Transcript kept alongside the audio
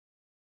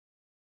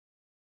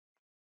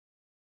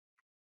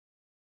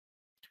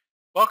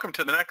Welcome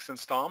to the next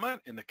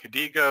installment in the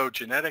KDIGO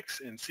Genetics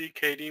and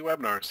CKD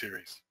Webinar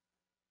Series.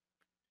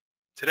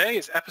 Today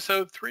is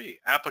Episode 3,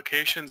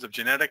 Applications of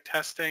Genetic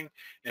Testing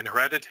in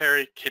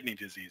Hereditary Kidney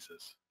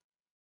Diseases.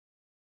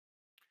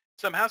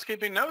 Some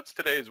housekeeping notes: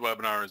 today's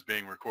webinar is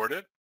being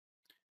recorded.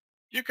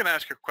 You can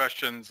ask your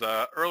questions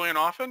early and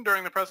often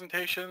during the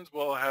presentations.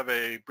 We'll have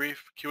a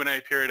brief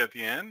Q&A period at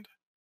the end.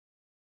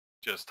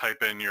 Just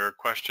type in your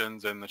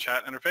questions in the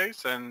chat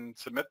interface and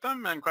submit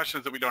them, and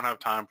questions that we don't have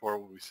time for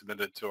will be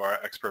submitted to our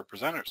expert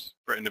presenters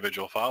for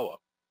individual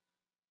follow-up.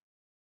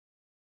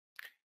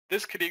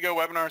 This KDIGO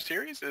webinar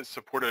series is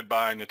supported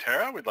by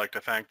Natera. We'd like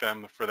to thank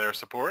them for their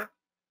support.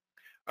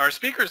 Our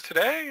speakers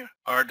today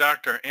are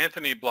Dr.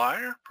 Anthony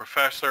Bleyer,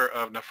 Professor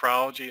of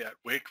Nephrology at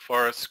Wake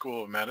Forest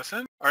School of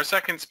Medicine. Our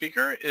second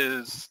speaker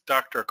is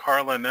Dr.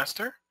 Carla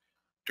Nester,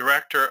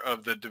 Director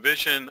of the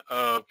Division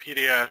of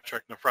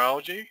Pediatric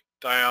Nephrology,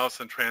 Dialysis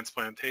and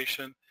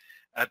Transplantation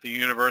at the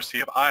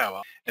University of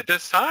Iowa. At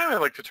this time, I'd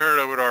like to turn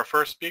it over to our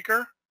first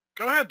speaker.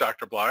 Go ahead,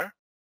 Dr. Bleyer.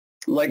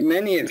 Like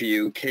many of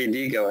you,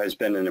 KDIGO has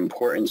been an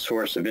important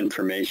source of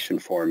information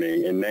for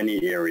me in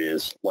many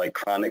areas like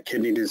chronic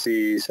kidney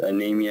disease,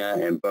 anemia,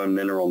 and bone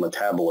mineral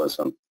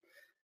metabolism.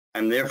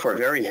 I'm therefore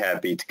very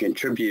happy to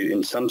contribute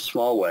in some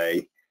small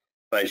way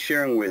by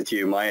sharing with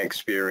you my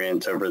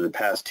experience over the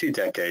past 2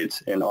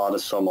 decades in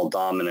autosomal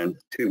dominant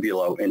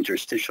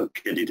tubulointerstitial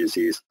kidney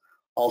disease,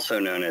 also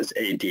known as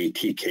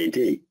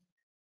ADTKD.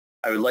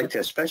 I would like to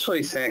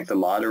especially thank the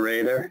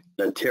moderator,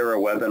 Natera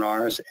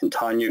Webinars, and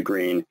Tanya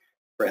Green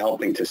for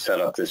helping to set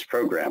up this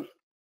program.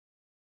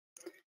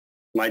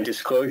 My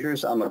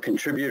disclosures: I'm a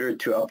contributor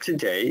to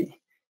UpToDate,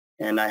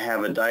 and I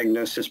have a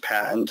diagnosis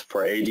patent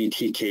for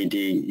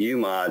ADTKD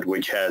UMOD,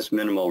 which has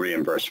minimal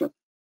reimbursement.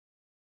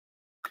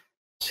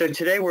 So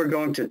today we're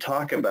going to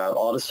talk about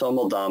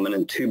autosomal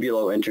dominant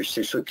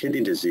tubulointerstitial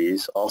kidney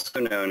disease, also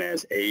known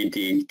as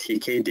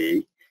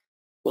ADTKD.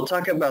 We'll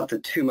talk about the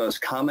 2 most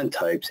common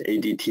types,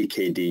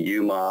 ADTKD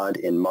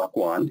UMOD and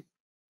MUC1.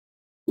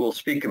 We'll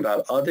speak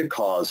about other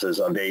causes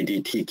of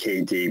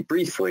ADTKD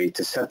briefly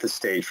to set the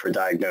stage for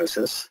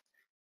diagnosis.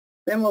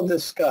 Then we'll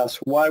discuss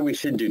why we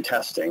should do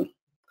testing,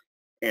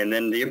 and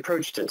then the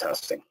approach to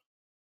testing.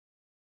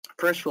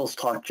 First, we'll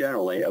talk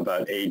generally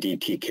about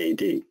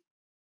ADTKD.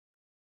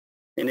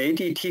 In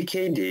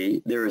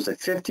ADTKD, there is a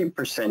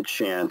 50%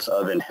 chance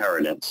of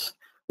inheritance,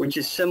 which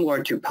is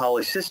similar to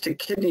polycystic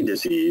kidney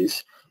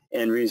disease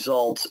and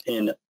results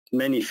in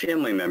many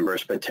family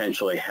members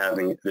potentially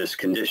having this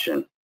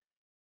condition.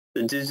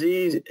 The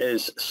disease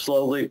is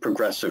slowly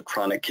progressive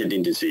chronic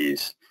kidney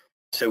disease.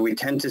 So we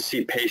tend to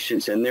see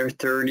patients in their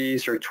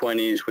 30s or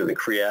 20s with a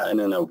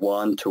creatinine of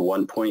 1 to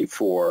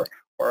 1.4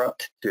 or up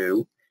to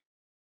 2.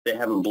 They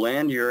have a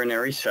bland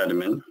urinary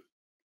sediment,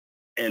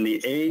 and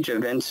the age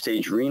of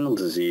end-stage renal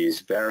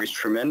disease varies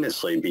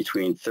tremendously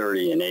between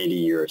 30 and 80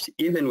 years,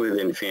 even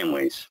within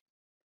families.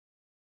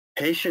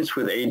 Patients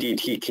with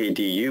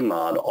ADTKD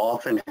UMOD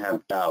often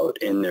have gout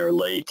in their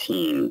late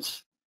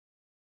teens.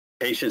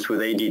 Patients with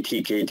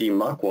ADTKD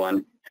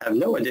MUC1 have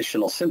no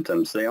additional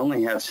symptoms. They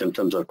only have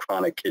symptoms of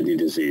chronic kidney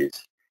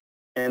disease.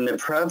 And the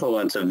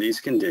prevalence of these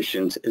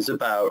conditions is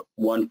about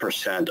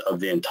 1% of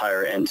the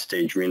entire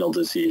end-stage renal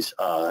disease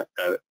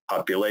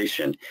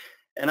population.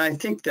 And I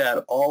think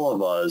that all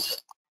of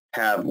us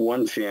have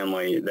one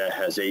family that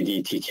has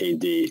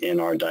ADTKD in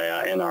our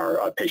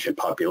patient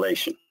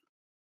population.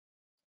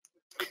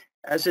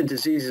 As the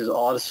disease is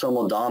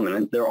autosomal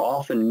dominant, there are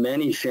often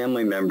many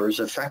family members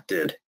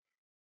affected.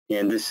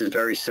 And this is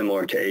very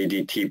similar to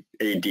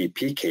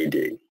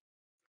ADPKD.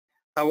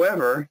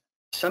 However,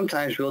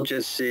 sometimes we'll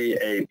just see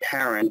a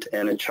parent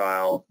and a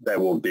child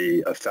that will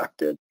be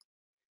affected.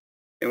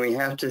 And we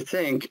have to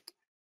think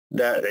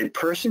that a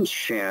person's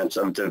chance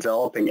of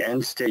developing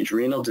end-stage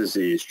renal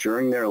disease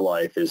during their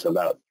life is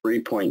about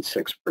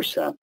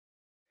 3.6%.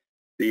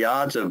 The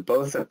odds of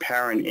both a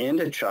parent and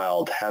a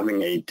child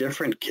having a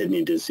different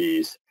kidney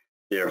disease,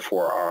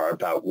 therefore, are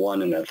about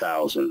 1 in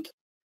 1,000.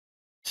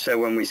 So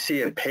when we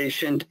see a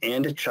patient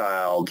and a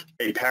child,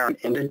 a parent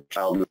and a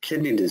child with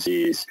kidney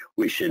disease,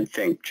 we should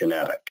think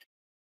genetic.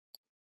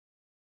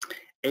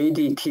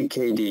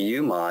 ADTKD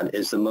UMOD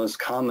is the most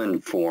common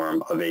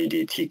form of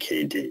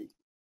ADTKD.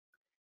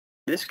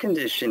 This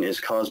condition is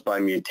caused by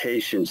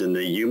mutations in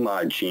the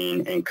UMOD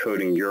gene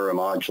encoding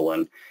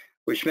uromodulin,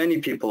 which many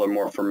people are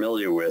more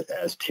familiar with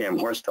as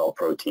TAM-Horsfeld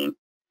protein.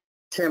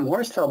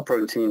 TAM-Horsfeld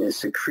protein is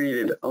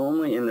secreted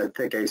only in the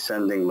thick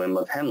ascending limb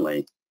of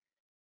Henle.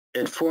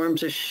 It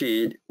forms a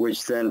sheet,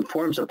 which then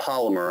forms a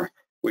polymer,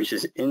 which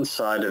is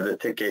inside of the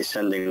thick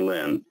ascending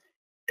limb.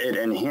 It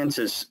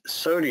enhances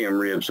sodium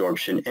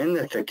reabsorption in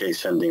the thick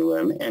ascending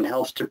limb and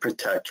helps to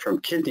protect from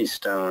kidney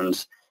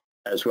stones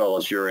as well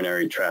as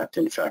urinary tract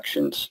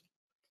infections.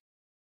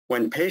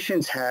 When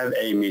patients have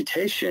a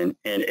mutation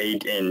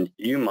in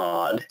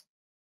UMOD,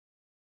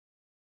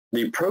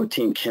 the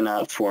protein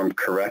cannot form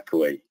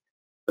correctly.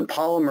 The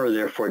polymer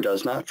therefore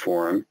does not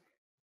form,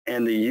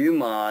 and the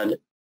UMOD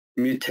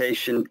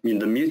mutation,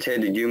 the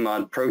mutated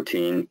UMOD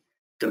protein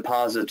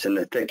deposits in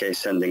the thick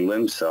ascending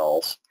limb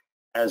cells,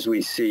 as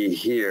we see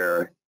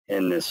here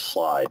in this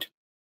slide.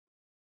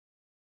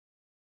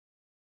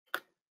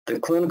 The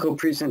clinical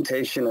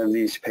presentation of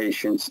these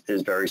patients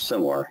is very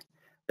similar.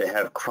 They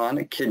have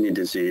chronic kidney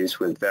disease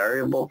with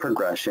variable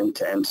progression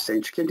to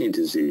end-stage kidney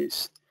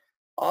disease.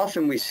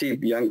 Often we see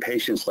young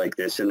patients like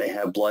this and they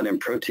have blood and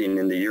protein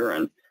in the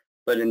urine,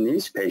 but in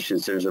these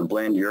patients there's a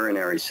bland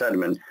urinary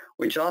sediment,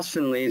 which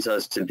often leads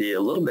us to be a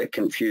little bit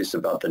confused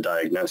about the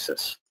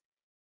diagnosis.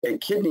 A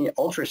kidney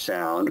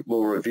ultrasound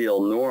will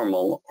reveal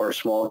normal or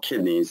small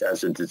kidneys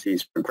as the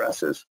disease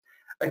progresses.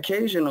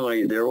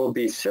 Occasionally, there will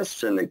be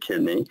cysts in the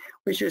kidney,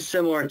 which is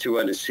similar to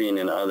what is seen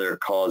in other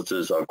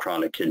causes of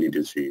chronic kidney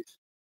disease.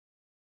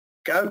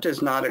 Gout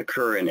does not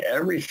occur in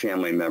every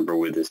family member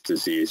with this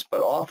disease,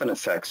 but often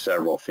affects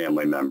several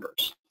family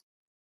members.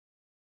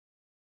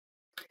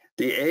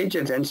 The age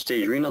of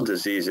end-stage renal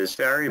disease is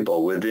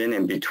variable within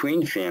and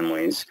between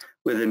families,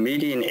 with a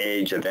median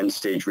age of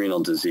end-stage renal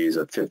disease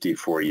of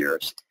 54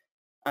 years.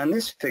 On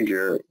this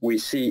figure, we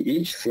see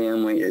each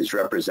family is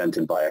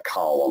represented by a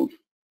column.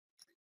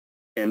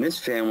 In this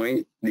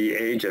family, the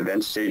age of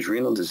end-stage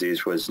renal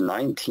disease was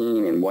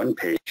 19 in one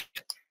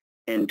patient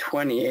and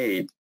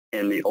 28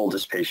 in the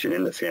oldest patient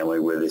in the family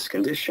with this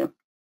condition.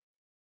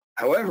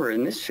 However,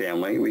 in this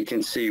family, we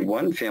can see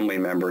one family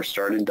member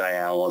started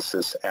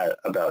dialysis at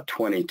about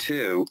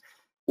 22,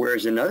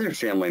 whereas another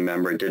family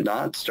member did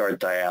not start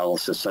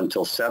dialysis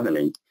until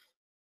 70.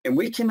 And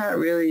we cannot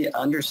really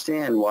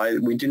understand why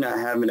we do not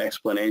have an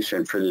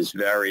explanation for this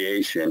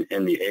variation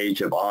in the age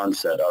of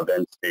onset of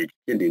end-stage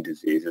kidney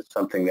disease. It's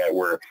something that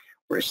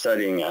we're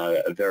studying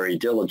very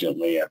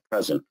diligently at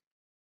present.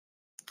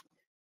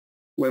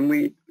 When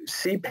we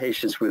see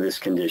patients with this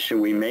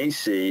condition, we may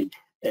see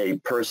a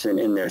person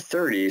in their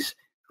 30s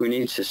who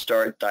needs to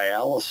start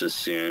dialysis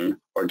soon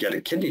or get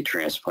a kidney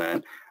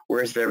transplant,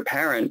 whereas their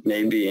parent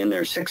may be in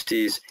their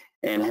 60s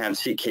and have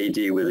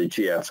CKD with a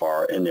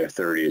GFR in their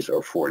 30s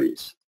or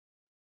 40s.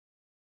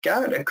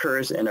 Gout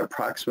occurs in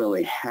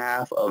approximately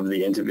half of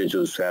the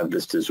individuals who have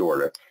this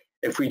disorder.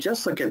 If we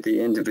just look at the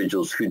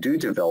individuals who do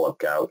develop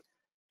gout,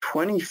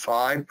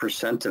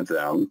 25% of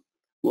them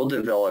will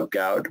develop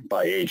gout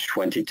by age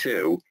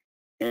 22,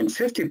 and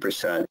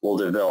 50% will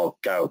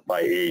develop gout by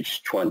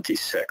age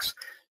 26.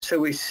 So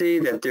we see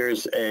that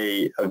there's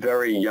a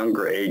very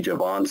younger age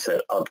of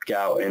onset of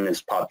gout in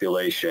this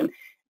population,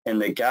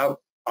 and the gout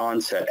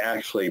onset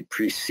actually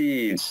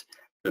precedes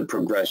the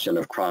progression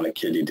of chronic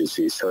kidney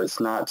disease. So it's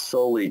not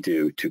solely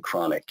due to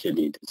chronic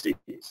kidney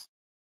disease.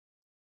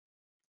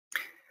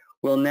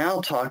 We'll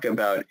now talk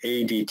about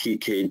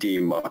ADTKD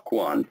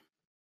MUC1.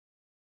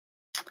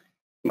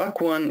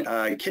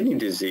 MUC1 kidney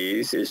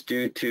disease is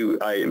due to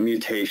a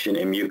mutation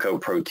in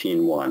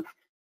mucoprotein 1.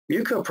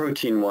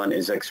 Mucoprotein 1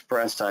 is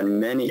expressed on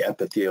many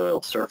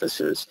epithelial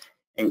surfaces,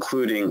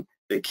 including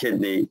the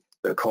kidney,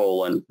 the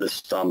colon, the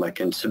stomach,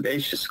 and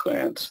sebaceous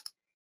glands.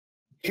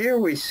 Here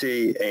we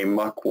see a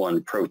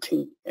MUC1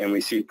 protein, and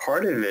we see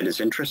part of it is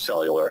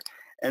intracellular,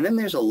 and then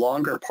there's a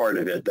longer part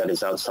of it that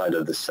is outside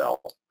of the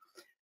cell.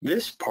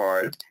 This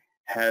part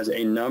has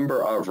a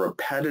number of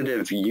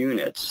repetitive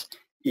units.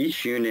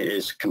 Each unit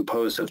is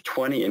composed of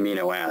 20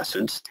 amino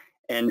acids,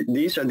 and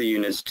these are the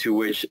units to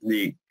which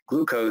the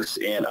glucose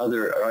and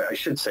other, or I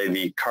should say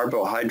the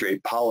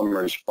carbohydrate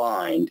polymers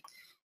bind,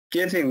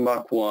 giving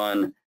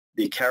MUC1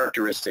 the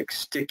characteristic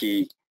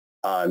sticky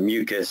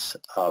mucus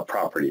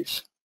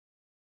properties.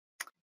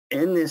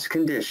 In this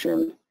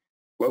condition,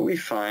 what we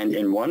find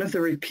in one of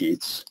the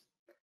repeats,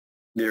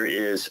 there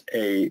is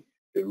a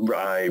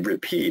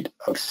repeat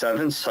of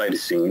 7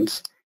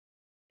 cytosines,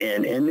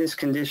 and in this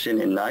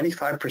condition, in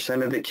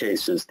 95% of the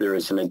cases, there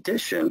is an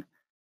addition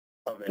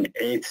of an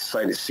 8th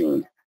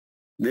cytosine.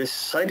 This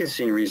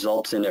cytosine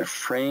results in a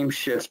frame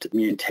shift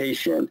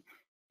mutation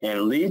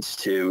and leads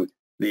to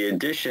the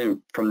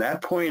addition from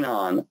that point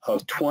on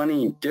of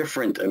 20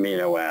 different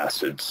amino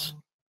acids.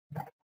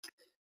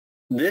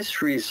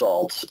 This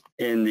results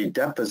in the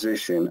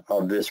deposition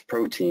of this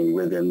protein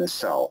within the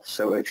cell.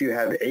 So if you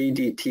have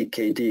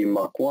ADTKD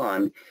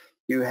MUC1,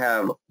 you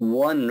have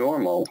one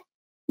normal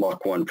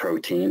MUC1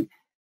 protein,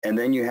 and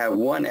then you have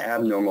one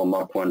abnormal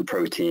MUC1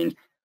 protein,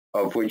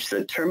 of which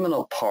the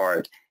terminal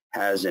part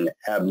has an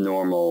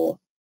abnormal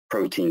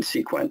protein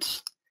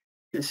sequence.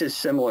 This is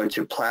similar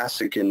to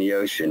plastic in the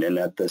ocean in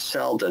that the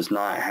cell does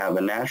not have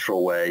a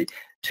natural way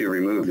to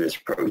remove this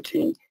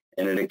protein,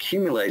 and it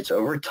accumulates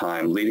over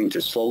time, leading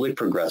to slowly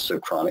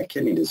progressive chronic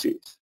kidney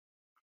disease.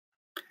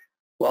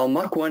 While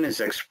MUC1 is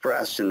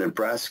expressed in the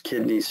breast,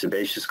 kidney,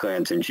 sebaceous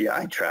glands, and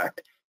GI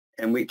tract,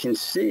 and we can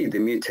see the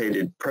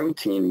mutated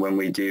protein when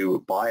we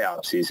do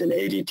biopsies in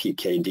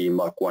ADTKD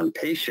MUC1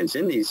 patients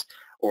in these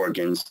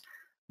organs,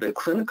 the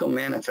clinical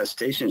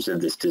manifestations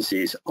of this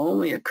disease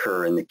only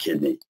occur in the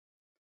kidney.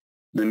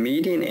 The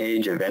median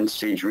age of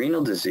end-stage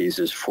renal disease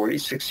is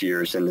 46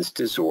 years in this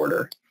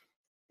disorder.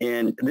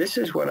 And this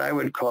is what I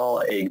would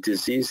call a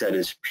disease that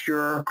is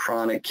pure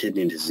chronic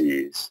kidney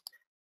disease.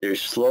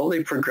 There's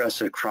slowly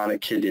progressive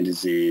chronic kidney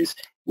disease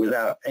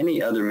without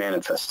any other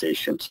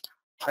manifestations.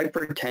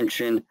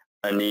 Hypertension,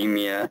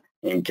 anemia,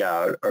 and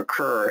gout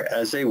occur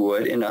as they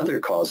would in other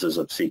causes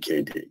of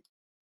CKD.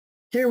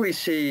 Here we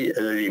see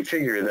the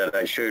figure that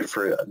I showed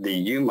for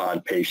the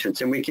UMOD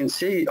patients, and we can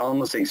see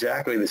almost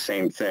exactly the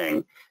same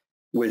thing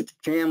with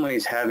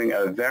families having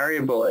a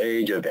variable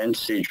age of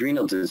end-stage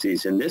renal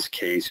disease, in this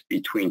case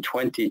between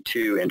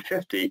 22 and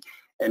 50,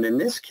 and in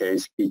this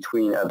case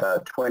between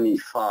about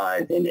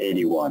 25 and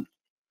 81.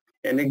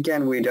 And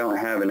again, we don't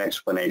have an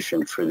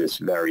explanation for this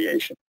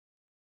variation.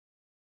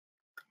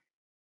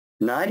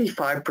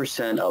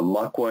 95% of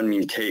MUC1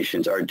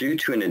 mutations are due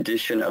to an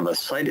addition of a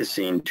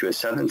cytosine to a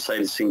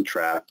 7-cytosine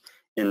trap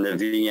in the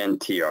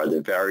VNTR,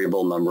 the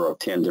variable number of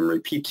tandem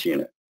repeats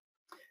unit.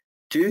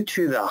 Due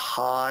to the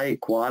high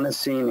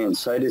guanosine and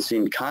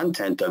cytosine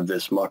content of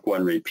this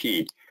MUC1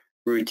 repeat,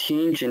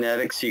 routine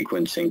genetic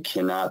sequencing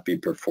cannot be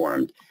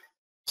performed.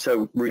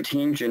 So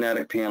routine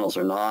genetic panels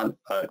are not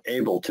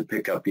able to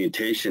pick up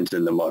mutations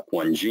in the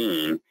MUC1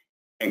 gene,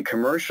 and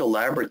commercial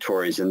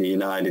laboratories in the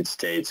United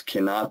States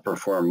cannot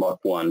perform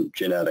MUC1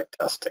 genetic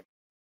testing.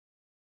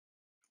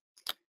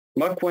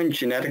 MUC1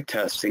 genetic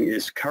testing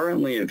is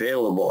currently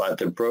available at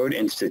the Broad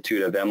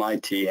Institute of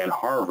MIT and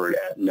Harvard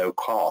at no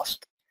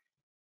cost.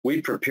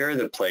 We prepare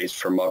the place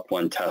for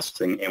MUC1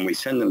 testing, and we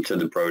send them to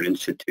the Broad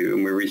Institute,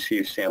 and we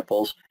receive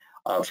samples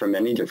from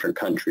many different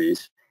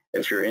countries.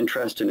 If you're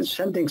interested in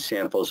sending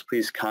samples,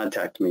 please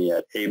contact me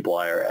at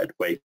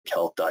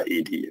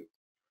ableyer@wakehealth.edu.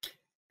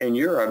 In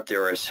Europe,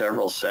 there are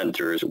several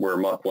centers where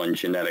MUC1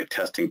 genetic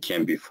testing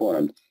can be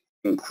performed,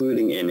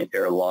 including in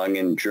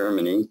Erlangen,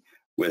 Germany,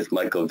 with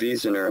Michael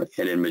Wiesener,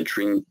 and in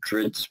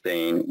Madrid,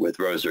 Spain, with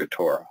Rosa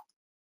Tora.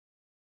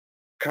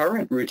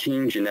 Current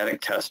routine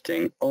genetic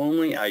testing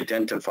only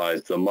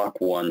identifies the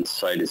MUC1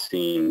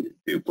 cytosine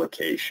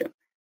duplication,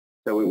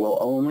 so it will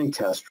only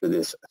test for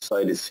this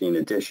cytosine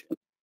addition.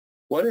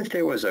 What if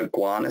there was a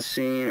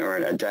guanosine or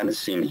an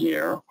adenosine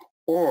here,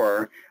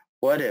 or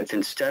what if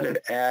instead of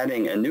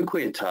adding a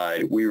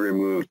nucleotide, we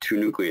remove 2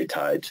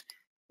 nucleotides?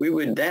 We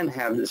would then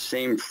have the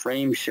same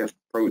frame shift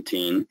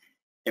protein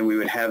and we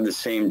would have the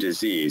same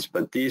disease,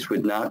 but these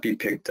would not be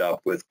picked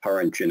up with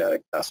current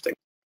genetic testing.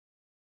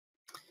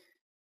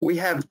 We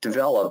have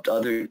developed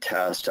other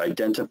tests to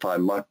identify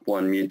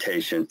MUC1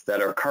 mutations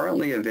that are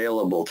currently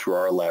available through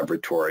our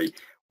laboratory,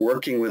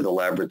 working with the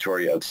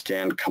laboratory of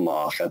Stan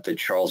Kamach at the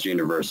Charles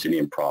University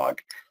in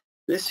Prague.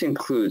 This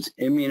includes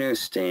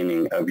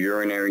immunostaining of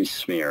urinary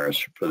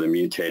smears for the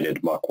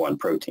mutated MUC1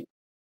 protein.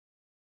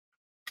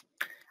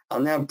 I'll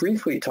now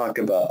briefly talk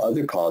about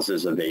other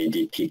causes of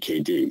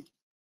ADTKD.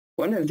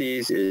 One of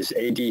these is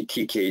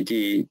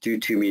ADTKD due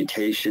to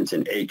mutations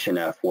in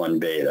HNF1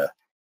 beta.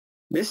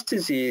 This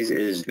disease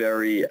is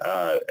very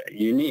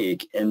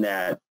unique in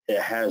that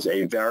it has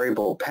a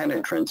variable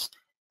penetrance,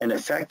 and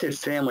affected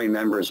family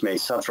members may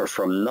suffer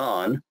from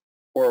none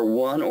or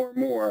one or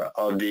more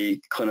of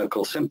the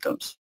clinical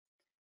symptoms.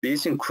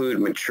 These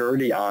include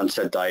maturity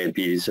onset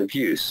diabetes of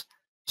use.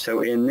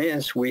 So in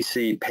this, we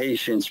see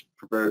patients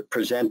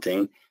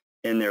presenting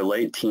in their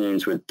late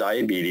teens with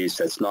diabetes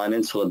that's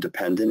non-insulin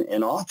dependent,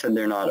 and often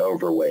they're not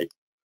overweight.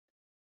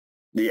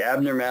 The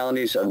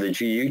abnormalities of the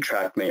GU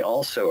tract may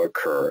also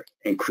occur,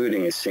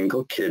 including a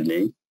single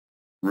kidney,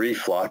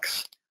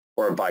 reflux,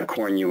 or a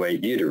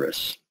bicornuate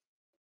uterus.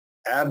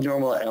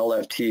 Abnormal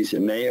LFTs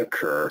may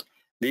occur.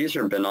 These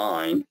are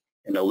benign,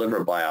 and a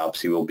liver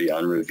biopsy will be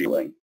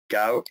unrevealing.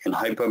 Gout and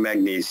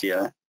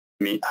hypomagnesemia,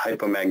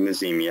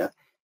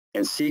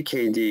 and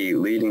CKD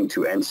leading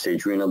to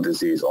end-stage renal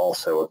disease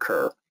also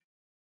occur.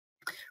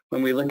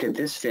 When we look at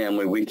this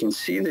family, we can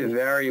see the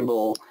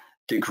variable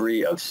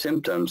degree of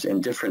symptoms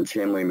in different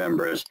family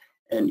members,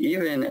 and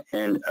even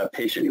in a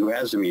patient who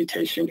has a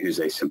mutation who's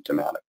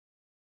asymptomatic.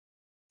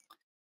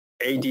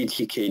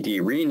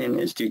 ADTKD renin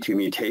is due to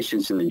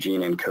mutations in the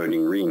gene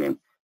encoding renin.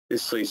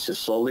 This leads to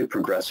slowly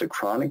progressive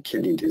chronic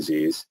kidney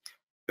disease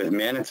with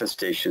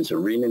manifestations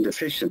of renin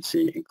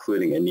deficiency,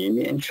 including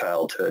anemia in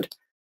childhood,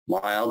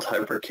 mild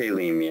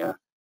hyperkalemia,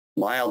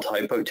 mild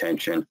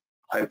hypotension,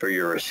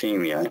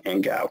 hyperuricemia,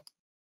 and gout.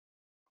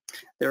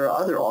 There are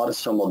other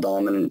autosomal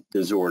dominant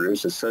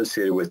disorders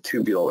associated with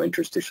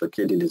tubulointerstitial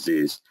kidney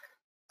disease.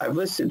 I've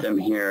listed them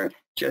here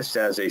just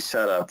as a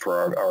setup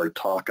for our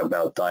talk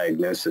about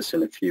diagnosis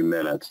in a few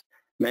minutes.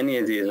 Many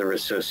of these are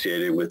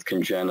associated with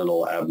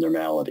congenital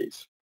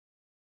abnormalities.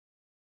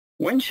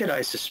 When should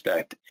I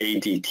suspect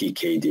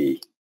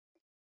ADTKD?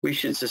 We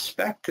should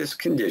suspect this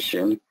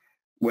condition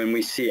when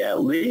we see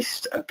at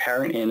least a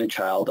parent and a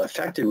child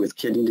affected with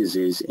kidney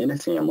disease in a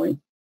family,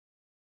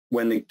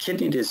 when the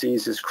kidney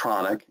disease is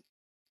chronic,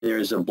 there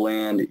is a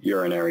bland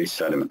urinary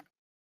sediment.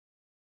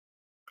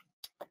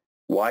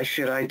 Why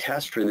should I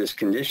test for this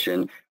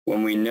condition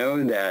when we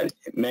know that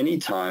many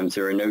times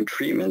there are no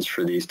treatments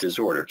for these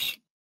disorders?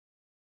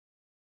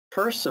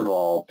 First of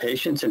all,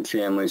 patients and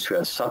families who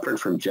have suffered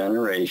from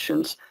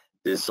generations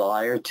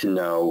desire to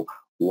know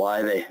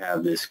why they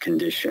have this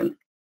condition.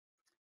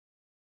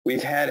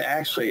 We've had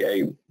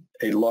actually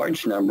a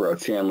large number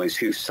of families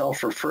who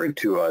self-referred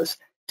to us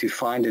to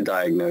find a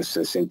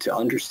diagnosis and to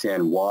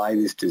understand why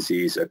this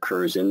disease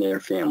occurs in their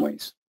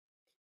families.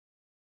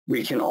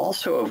 We can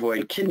also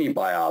avoid kidney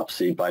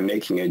biopsy by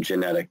making a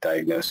genetic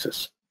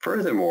diagnosis.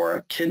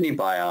 Furthermore, kidney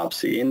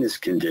biopsy in this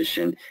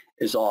condition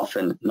is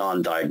often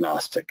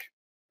non-diagnostic.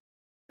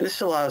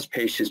 This allows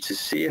patients to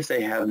see if they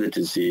have the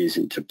disease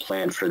and to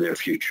plan for their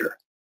future.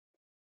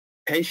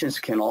 Patients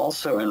can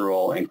also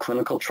enroll in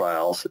clinical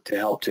trials to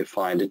help to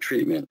find a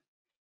treatment.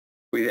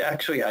 We've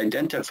actually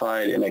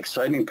identified an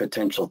exciting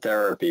potential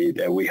therapy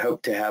that we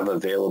hope to have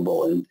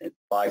available in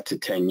 5 to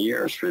 10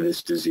 years for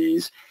this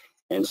disease.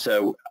 And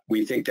so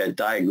we think that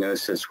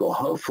diagnosis will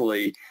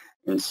hopefully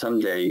and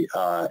someday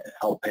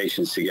help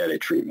patients to get a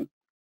treatment.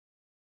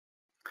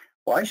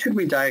 Why should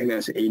we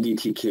diagnose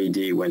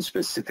ADTKD when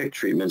specific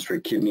treatments for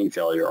kidney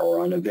failure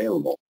are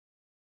unavailable?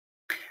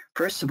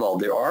 First of all,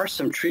 there are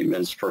some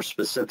treatments for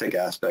specific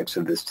aspects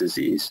of this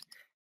disease.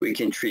 We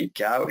can treat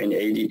gout and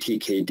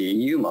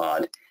ADTKD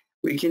UMOD.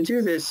 We can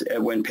do this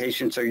when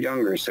patients are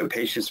younger, so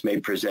patients may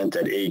present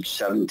at age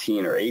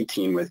 17 or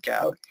 18 with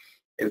gout.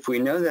 If we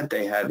know that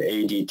they have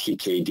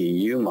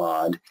ADTKD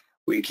UMOD,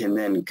 we can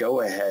then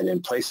go ahead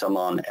and place them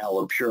on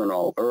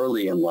allopurinol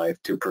early in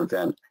life to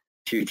prevent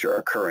future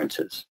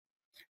occurrences.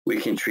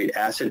 We can treat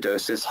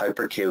acidosis,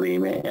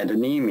 hyperkalemia, and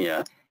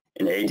anemia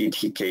in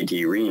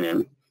ADTKD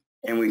renin,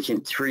 and we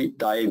can treat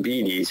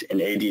diabetes in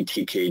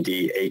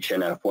ADTKD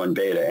HNF1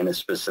 beta in a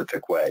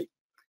specific way.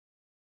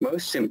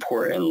 Most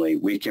importantly,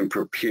 we can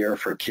prepare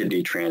for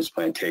kidney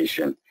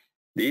transplantation.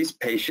 These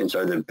patients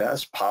are the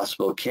best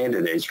possible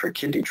candidates for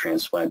kidney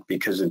transplant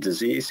because the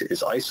disease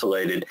is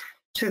isolated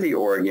to the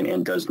organ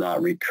and does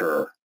not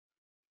recur.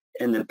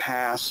 In the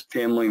past,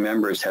 family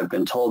members have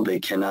been told they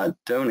cannot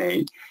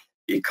donate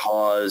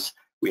because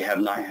we have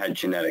not had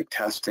genetic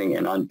testing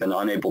and been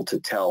unable to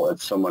tell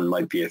if someone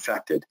might be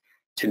affected.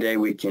 Today,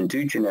 we can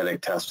do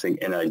genetic testing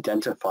and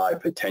identify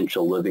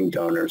potential living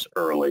donors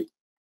early.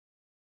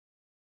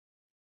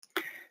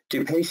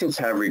 Do patients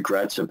have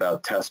regrets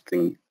about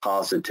testing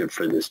positive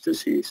for this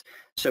disease?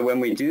 So when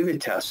we do the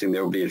testing,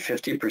 there will be a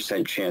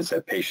 50% chance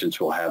that patients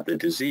will have the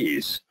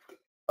disease.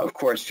 Of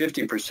course,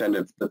 50%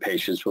 of the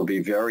patients will be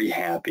very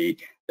happy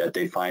that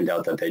they find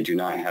out that they do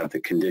not have the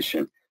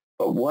condition.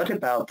 But what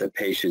about the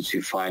patients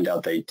who find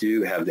out they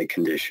do have the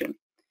condition?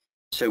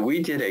 So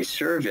we did a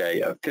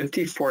survey of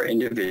 54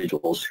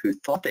 individuals who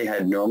thought they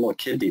had normal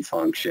kidney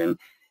function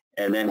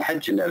and then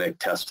had genetic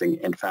testing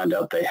and found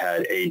out they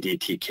had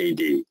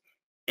ADTKD.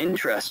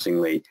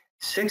 Interestingly,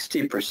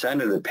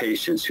 60% of the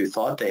patients who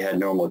thought they had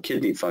normal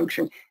kidney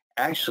function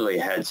actually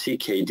had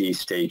CKD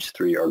stage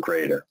 3 or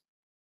greater.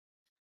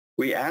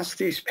 We asked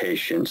these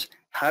patients,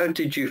 how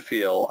do you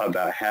feel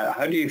about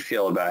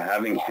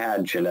having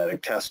had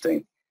genetic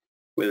testing?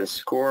 With a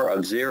score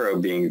of 0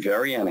 being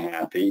very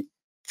unhappy,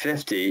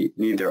 50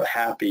 neither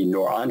happy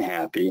nor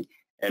unhappy,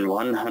 and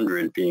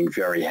 100 being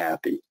very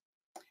happy.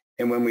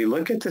 And when we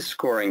look at the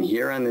scoring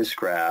here on this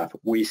graph,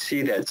 we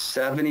see that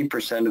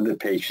 70% of the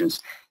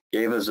patients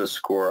gave us a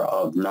score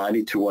of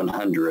 90 to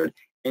 100,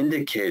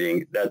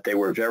 indicating that they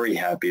were very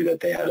happy that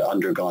they had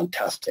undergone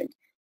testing.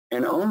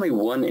 And only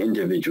one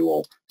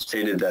individual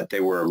stated that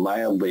they were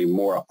mildly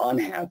more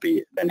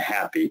unhappy than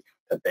happy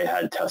that they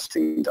had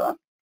testing done.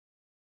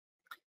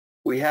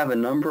 We have a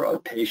number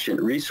of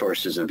patient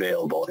resources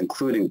available,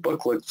 including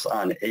booklets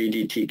on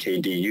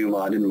ADTKD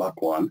UMOD and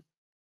MUC1,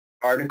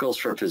 articles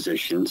for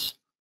physicians,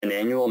 an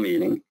annual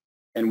meeting,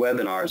 and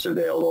webinars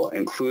available,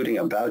 including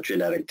about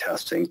genetic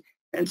testing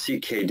and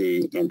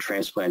CKD and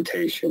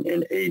transplantation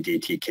in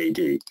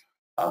ADTKD.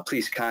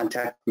 Please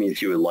contact me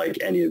if you would like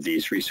any of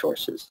these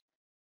resources.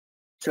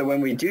 So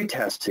when we do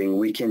testing,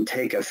 we can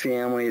take a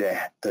family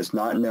that does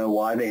not know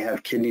why they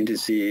have kidney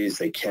disease,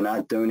 they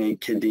cannot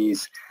donate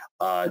kidneys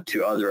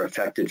to other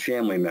affected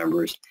family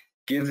members,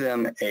 give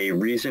them a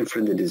reason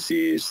for the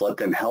disease, let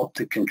them help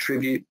to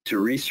contribute to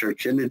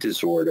research in the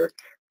disorder,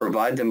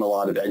 provide them a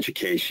lot of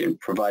education,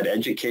 provide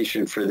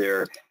education for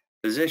their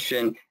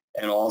physician,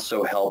 and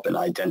also help in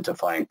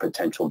identifying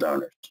potential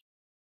donors.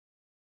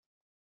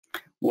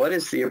 What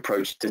is the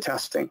approach to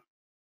testing?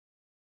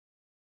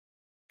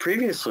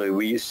 Previously,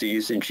 we used to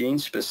use a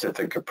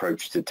gene-specific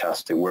approach to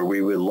testing where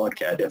we would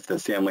look at if the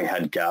family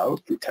had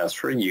gout and test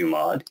for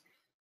UMOD.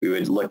 We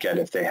would look at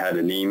if they had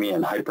anemia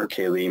and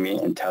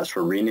hyperkalemia and test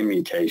for renin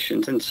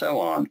mutations and so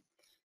on.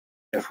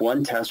 If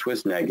one test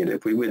was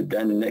negative, we would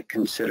then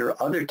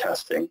consider other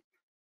testing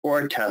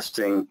or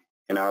testing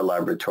in our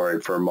laboratory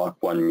for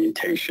MUC1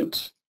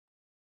 mutations.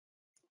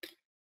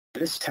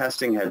 This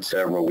testing had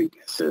several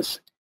weaknesses.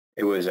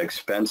 It was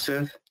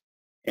expensive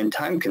and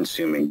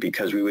time-consuming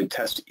because we would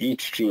test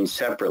each gene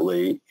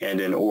separately and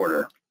in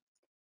order.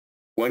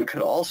 One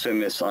could also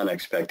miss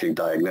unexpected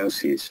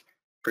diagnoses.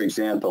 For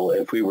example,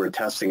 if we were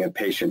testing a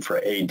patient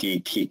for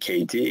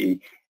ADTKD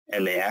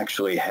and they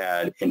actually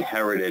had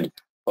inherited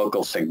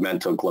focal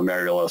segmental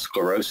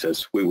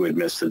glomerulosclerosis, we would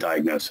miss the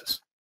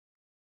diagnosis.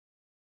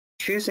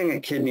 Choosing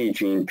a kidney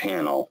gene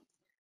panel.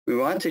 We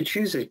want to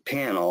choose a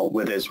panel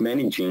with as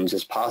many genes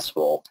as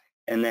possible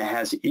and that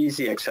has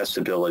easy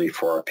accessibility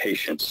for our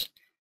patients.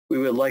 We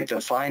would like the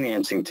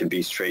financing to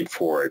be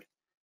straightforward.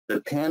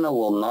 The panel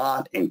will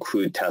not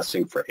include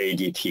testing for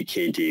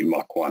ADTKD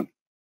MUC1.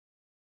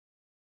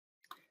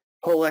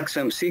 Whole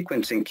exome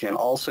sequencing can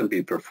also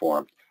be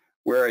performed,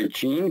 where a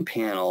gene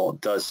panel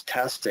does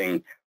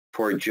testing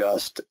for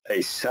just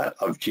a set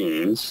of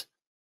genes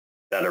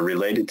that are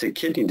related to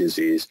kidney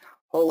disease.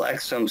 Whole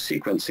exome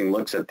sequencing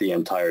looks at the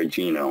entire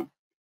genome.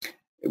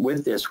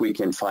 With this, we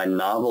can find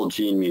novel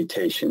gene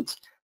mutations,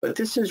 but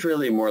this is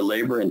really more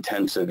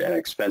labor-intensive and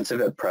expensive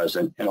at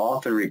present and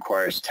often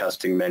requires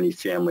testing many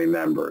family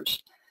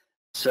members.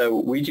 So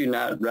we do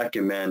not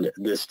recommend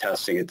this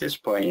testing at this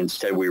point.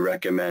 Instead, we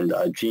recommend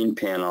a gene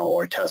panel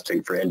or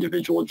testing for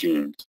individual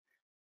genes.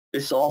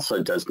 This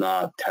also does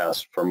not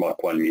test for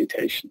MUC1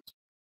 mutations.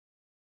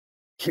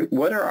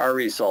 What are our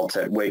results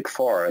at Wake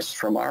Forest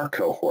from our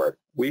cohort?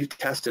 We've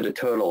tested a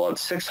total of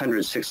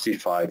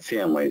 665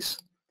 families.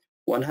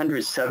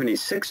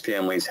 176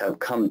 families have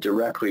come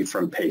directly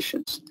from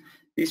patients.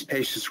 These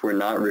patients were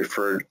not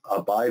referred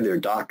by their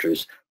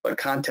doctors, but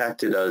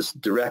contacted us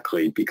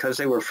directly because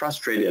they were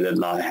frustrated at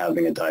not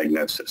having a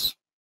diagnosis.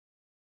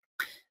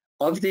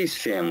 Of these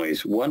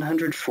families,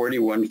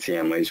 141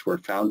 families were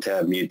found to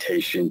have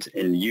mutations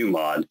in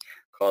UMOD,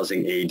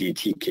 causing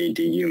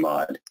ADTKD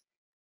UMOD.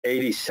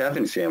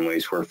 87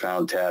 families were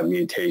found to have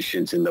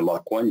mutations in the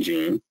MUC1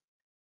 gene.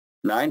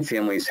 9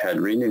 families had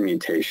renin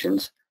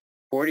mutations.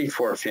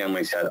 44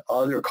 families had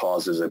other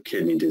causes of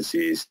kidney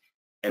disease,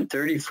 and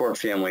 34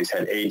 families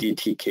had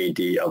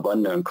ADTKD of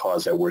unknown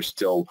cause that were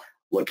still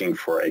looking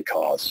for a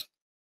cause.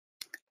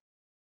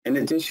 In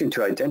addition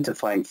to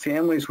identifying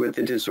families with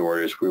the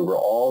disorders, we were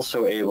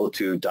also able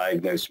to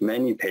diagnose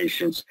many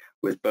patients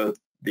with both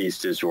these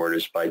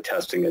disorders by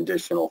testing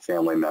additional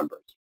family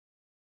members.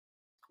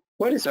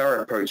 What is our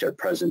approach at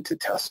present to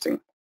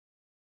testing?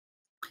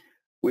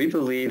 We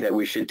believe that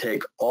we should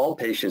take all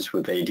patients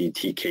with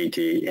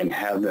ADTKD and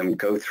have them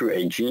go through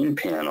a gene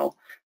panel.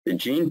 The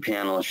gene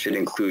panel should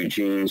include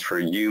genes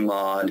for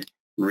UMOD,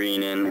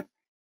 renin,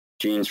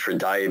 genes for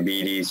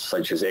diabetes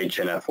such as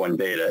HNF1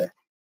 beta,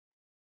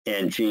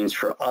 and genes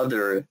for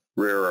other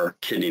rarer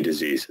kidney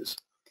diseases.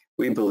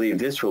 We believe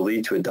this will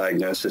lead to a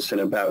diagnosis in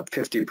about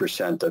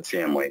 50% of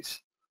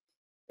families.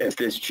 If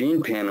this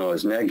gene panel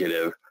is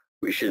negative,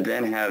 we should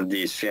then have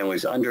these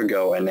families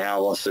undergo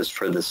analysis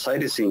for the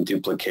cytosine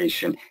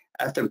duplication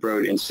at the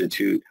Broad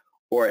Institute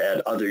or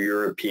at other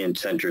European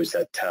centers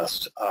that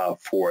test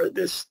for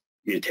this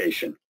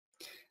mutation.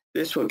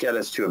 This will get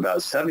us to about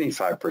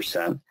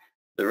 75%.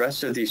 The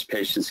rest of these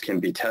patients can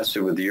be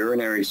tested with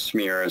urinary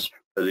smears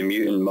for the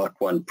mutant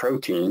MUC1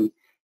 protein,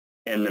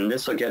 and then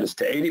this will get us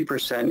to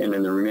 80%, and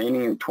in the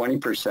remaining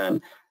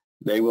 20%,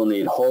 they will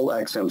need whole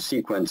exome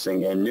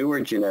sequencing and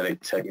newer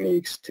genetic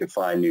techniques to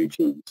find new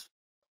genes.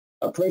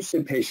 Approach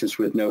to patients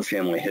with no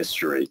family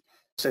history.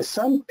 So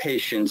some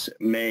patients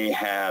may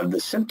have the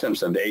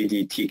symptoms of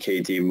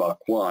ADTKD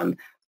MUC1,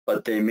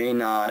 but they may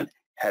not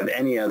have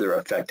any other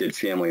affected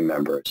family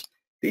members.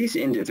 These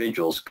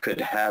individuals could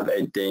have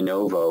a de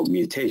novo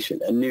mutation,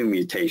 a new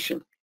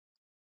mutation.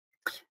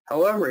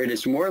 However, it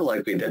is more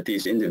likely that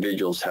these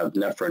individuals have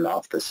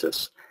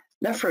nephronophthisis.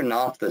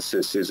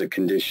 Nephronophthisis is a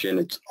condition,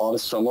 it's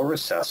autosomal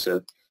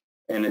recessive,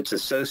 and it's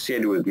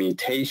associated with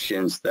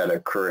mutations that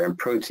occur in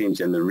proteins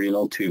in the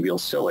renal tubule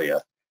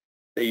cilia.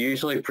 They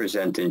usually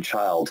present in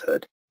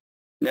childhood.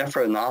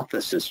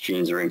 Nephronophthisis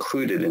genes are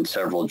included in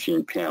several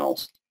gene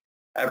panels.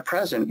 At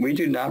present, we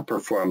do not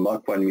perform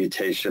MUC1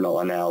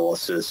 mutational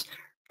analysis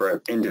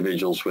for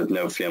individuals with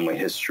no family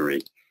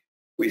history.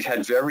 We've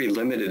had very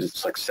limited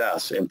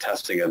success in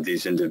testing of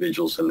these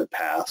individuals in the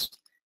past.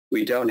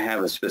 We don't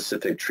have a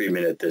specific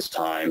treatment at this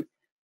time.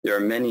 There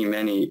are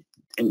many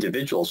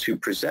individuals who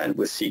present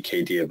with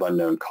CKD of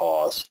unknown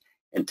cause,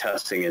 and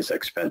testing is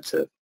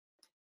expensive.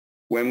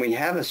 When we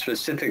have a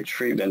specific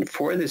treatment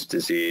for this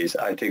disease,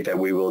 I think that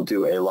we will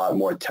do a lot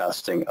more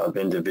testing of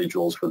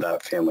individuals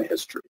without family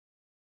history.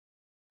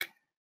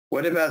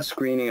 What about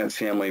screening of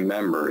family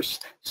members?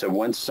 So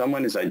once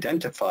someone is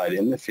identified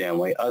in the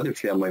family, other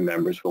family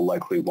members will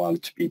likely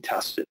want to be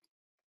tested.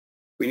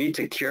 We need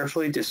to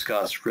carefully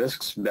discuss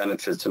risks,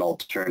 benefits, and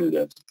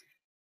alternatives.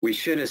 We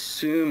should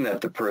assume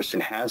that the person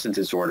has a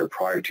disorder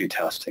prior to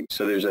testing.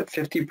 So there's a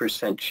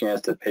 50%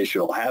 chance the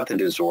patient will have the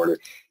disorder,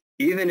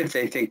 even if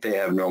they think they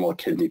have normal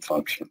kidney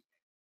function.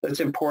 It's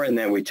important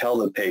that we tell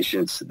the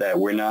patients that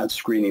we're not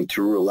screening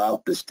to rule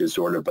out this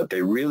disorder, but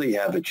they really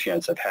have a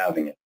chance of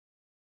having it.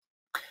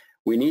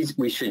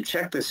 We should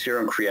check the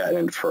serum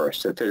creatinine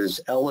first. If it is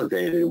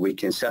elevated, we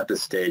can set the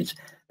stage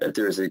that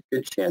there is a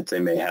good chance they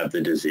may have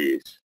the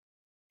disease.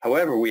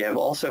 However, we have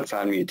also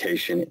found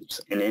mutations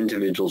in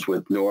individuals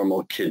with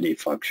normal kidney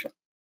function.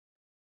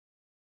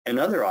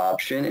 Another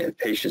option, if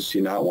patients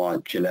do not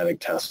want genetic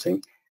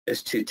testing,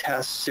 is to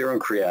test serum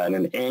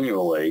creatinine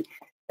annually,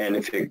 and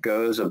if it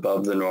goes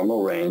above the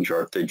normal range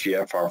or if the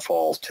GFR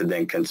falls, to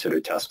then consider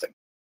testing.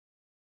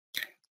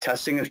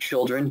 Testing of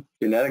children,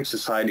 Genetic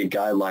Society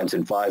guidelines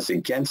advise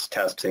against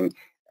testing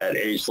at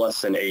age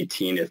less than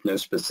 18 if no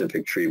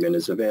specific treatment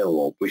is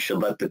available. We should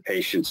let the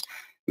patients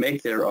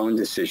make their own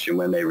decision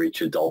when they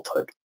reach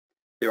adulthood.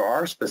 There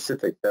are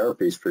specific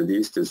therapies for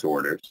these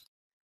disorders,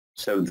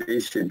 so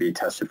these should be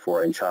tested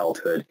for in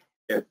childhood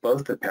if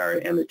both the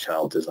parent and the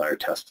child desire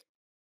testing.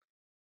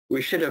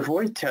 We should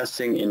avoid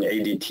testing in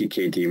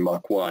ADTKD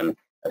MUC1,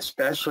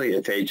 especially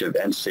if age of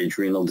end-stage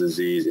renal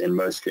disease in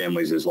most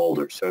families is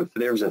older. So if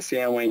there's a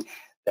family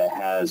that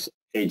has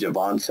age of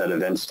onset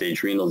of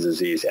end-stage renal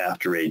disease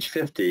after age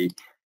 50,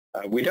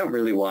 we don't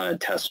really want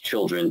to test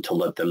children to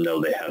let them know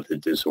they have the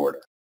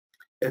disorder.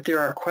 If there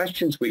are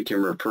questions, we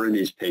can refer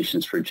these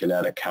patients for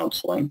genetic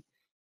counseling.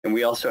 And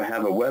we also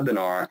have a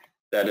webinar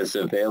that is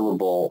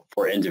available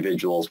for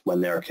individuals when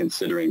they're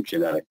considering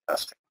genetic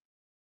testing.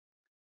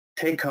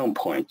 Take-home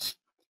points.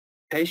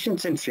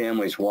 Patients and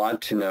families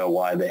want to know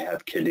why they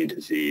have kidney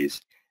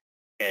disease,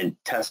 and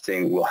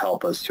testing will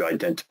help us to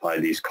identify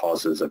these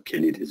causes of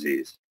kidney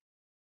disease.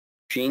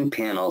 Gene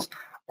panels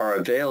are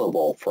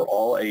available for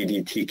all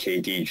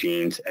ADTKD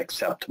genes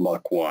except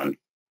MUC1.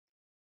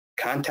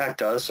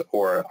 Contact us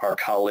or our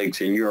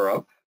colleagues in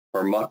Europe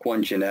for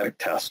MUC1 genetic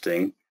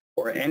testing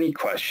or any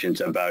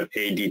questions about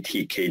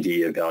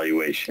ADTKD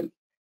evaluation.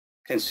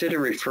 Consider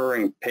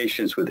referring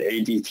patients with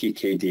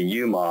ADTKD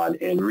UMOD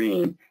and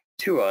REAM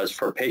to us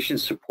for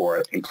patient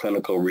support and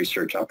clinical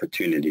research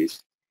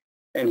opportunities.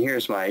 And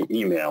here's my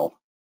email.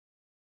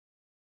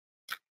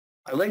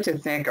 I'd like to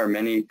thank our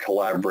many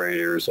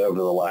collaborators over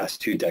the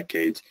last 2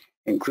 decades,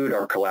 include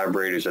our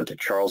collaborators at the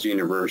Charles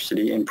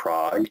University in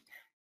Prague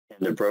and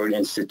the Broad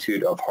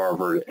Institute of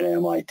Harvard and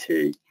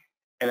MIT.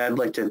 And I'd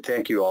like to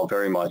thank you all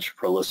very much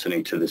for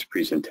listening to this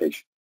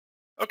presentation.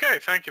 Okay,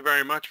 thank you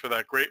very much for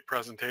that great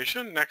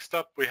presentation. Next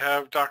up, we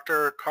have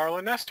Dr.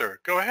 Carla Nester.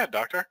 Go ahead,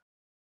 Doctor.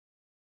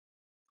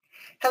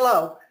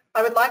 Hello.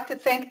 I would like to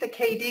thank the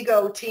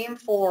KDIGO team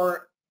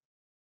for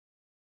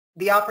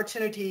the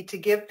opportunity to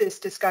give this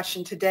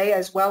discussion today,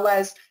 as well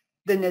as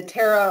the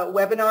Natera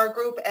webinar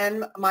group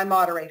and my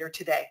moderator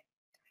today.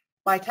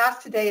 My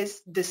task today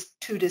is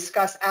to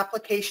discuss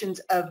applications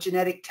of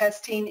genetic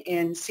testing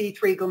in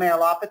C3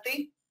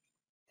 glomerulopathy.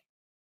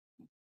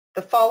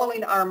 The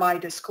following are my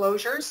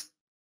disclosures.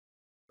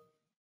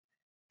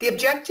 The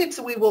objectives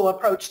we will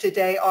approach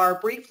today are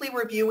briefly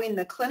reviewing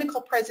the clinical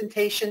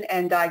presentation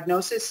and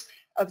diagnosis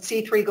of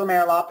C3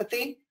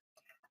 glomerulopathy,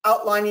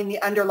 outlining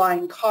the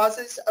underlying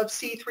causes of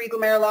C3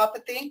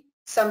 glomerulopathy,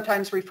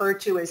 sometimes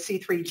referred to as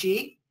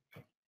C3G,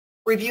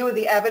 review of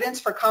the evidence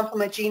for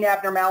complement gene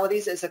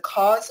abnormalities as a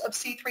cause of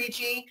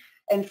C3G,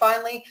 and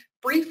finally,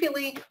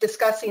 briefly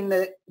discussing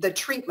the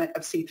treatment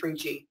of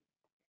C3G.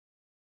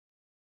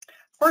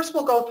 First,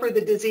 we'll go through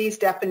the disease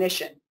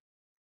definition.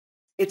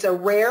 It's a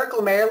rare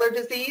glomerular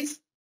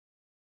disease.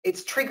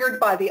 It's triggered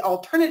by the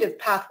alternative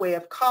pathway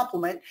of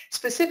complement,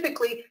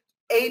 specifically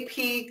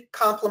AP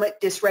complement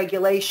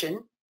dysregulation,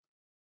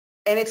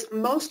 and it's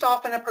most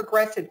often a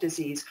progressive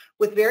disease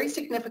with very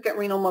significant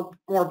renal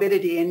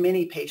morbidity in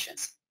many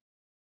patients.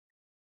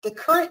 The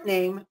current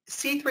name,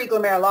 C3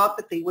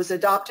 glomerulopathy, was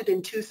adopted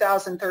in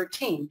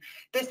 2013.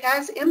 This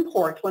has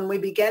import when we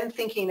begin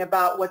thinking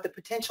about what the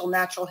potential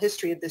natural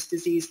history of this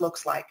disease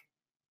looks like.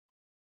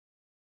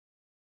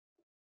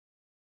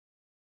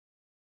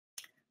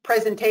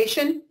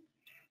 Presentation.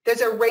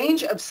 There's a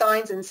range of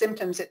signs and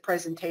symptoms at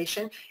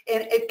presentation,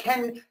 and it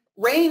can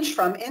range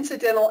from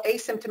incidental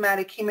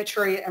asymptomatic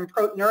hematuria and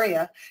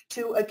proteinuria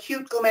to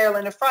acute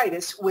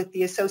glomerulonephritis with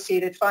the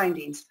associated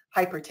findings,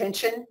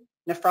 hypertension,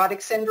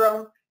 nephrotic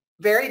syndrome,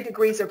 varied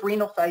degrees of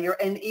renal failure,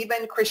 and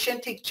even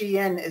crescentic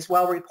GN is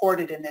well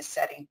reported in this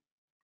setting.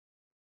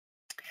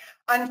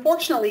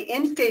 Unfortunately,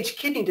 end-stage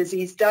kidney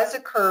disease does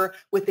occur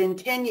within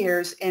 10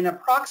 years in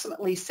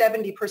approximately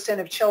 70%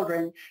 of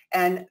children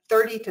and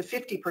 30 to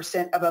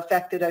 50% of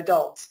affected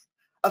adults.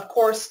 Of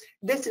course,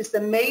 this is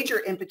the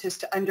major impetus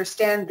to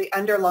understand the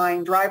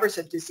underlying drivers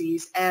of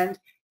disease and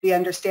the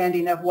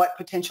understanding of what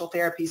potential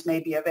therapies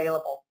may be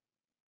available.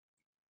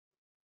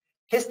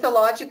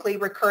 Histologically,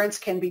 recurrence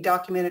can be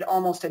documented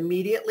almost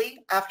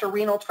immediately after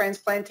renal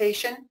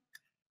transplantation.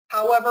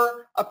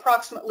 However,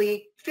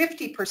 approximately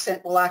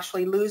 50% will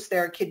actually lose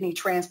their kidney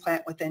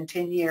transplant within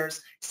 10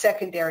 years,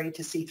 secondary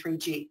to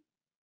C3G.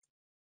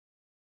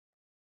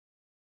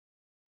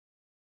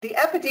 The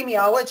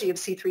epidemiology of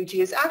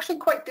C3G is actually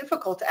quite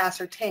difficult to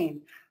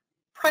ascertain,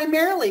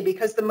 primarily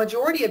because the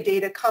majority of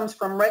data comes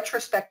from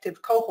retrospective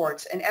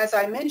cohorts. And as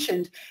I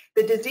mentioned,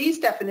 the disease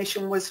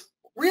definition was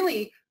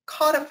really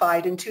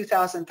codified in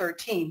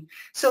 2013.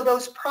 So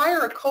those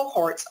prior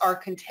cohorts are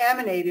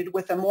contaminated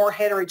with a more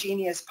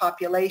heterogeneous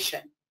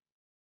population.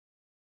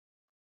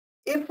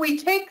 If we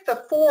take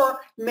the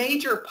 4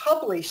 major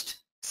published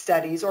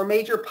studies or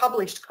major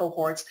published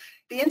cohorts,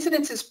 the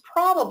incidence is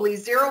probably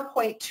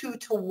 0.2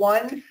 to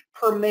 1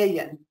 per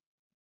million.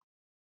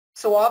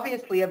 So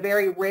obviously a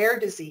very rare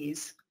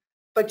disease,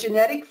 but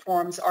genetic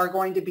forms are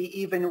going to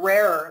be even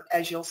rarer,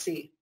 as you'll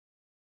see.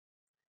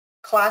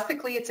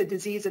 Classically, it's a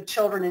disease of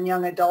children and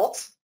young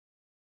adults.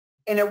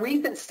 In a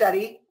recent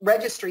study,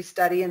 registry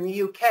study in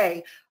the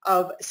UK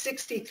of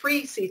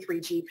 63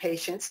 C3G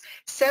patients,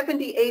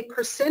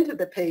 78% of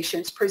the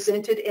patients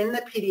presented in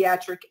the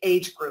pediatric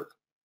age group.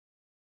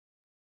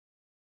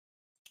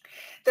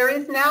 There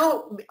is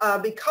now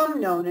become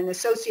known an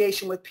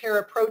association with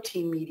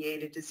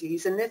paraprotein-mediated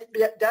disease, and this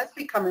does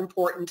become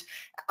important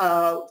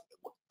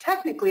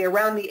technically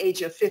around the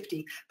age of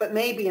 50, but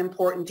may be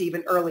important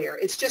even earlier.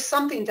 It's just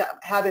something to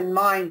have in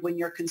mind when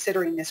you're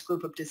considering this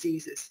group of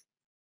diseases.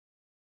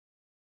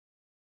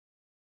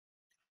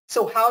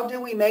 So how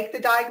do we make the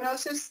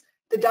diagnosis?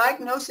 The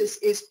diagnosis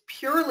is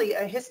purely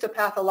a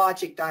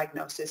histopathologic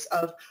diagnosis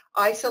of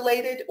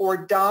isolated or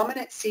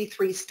dominant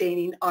C3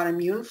 staining on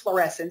immune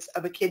fluorescence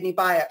of a kidney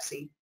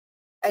biopsy.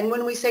 And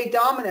when we say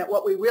dominant,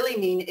 what we really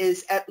mean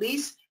is at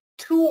least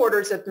 2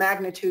 orders of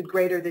magnitude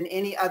greater than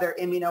any other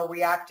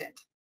immunoreactant.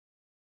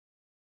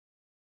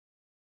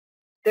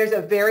 There's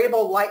a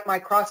variable light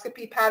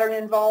microscopy pattern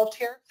involved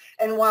here,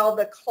 and while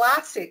the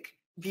classic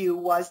view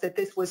was that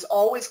this was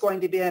always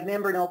going to be a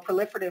membranous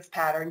proliferative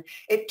pattern,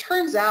 it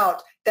turns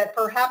out that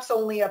perhaps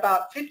only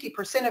about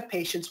 50% of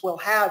patients will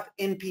have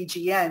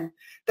MPGN.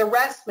 The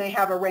rest may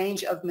have a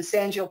range of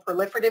mesangial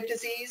proliferative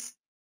disease,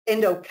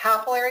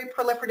 endocapillary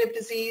proliferative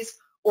disease,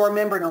 or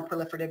membranous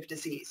proliferative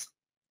disease.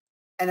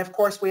 And of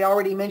course, we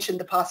already mentioned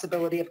the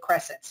possibility of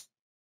crescents.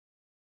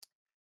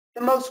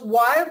 The most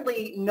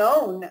widely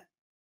known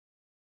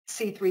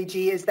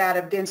C3G is that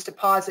of dense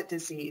deposit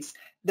disease.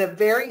 The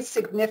very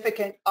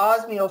significant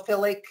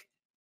osmophilic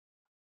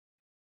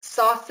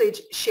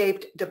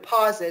sausage-shaped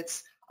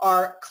deposits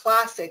are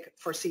classic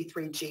for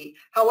C3G.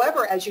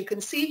 However, as you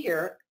can see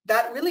here,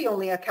 that really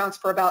only accounts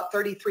for about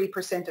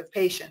 33% of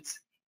patients.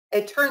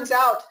 It turns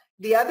out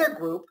the other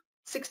group,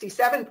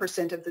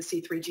 67% of the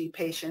C3G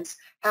patients,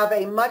 have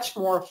a much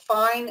more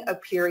fine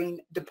appearing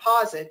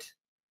deposit.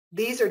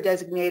 These are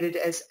designated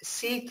as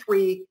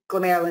C3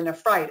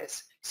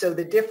 glomerulonephritis. So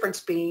the difference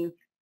being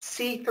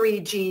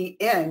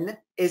C3GN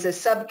is a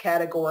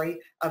subcategory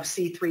of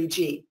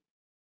C3G.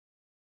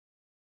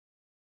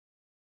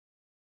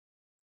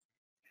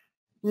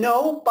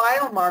 No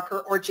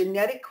biomarker or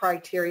genetic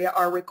criteria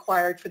are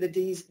required for the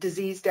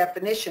disease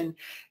definition.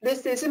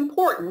 This is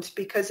important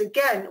because,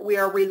 again, we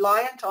are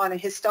reliant on a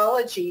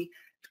histology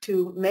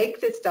to make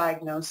this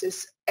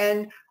diagnosis,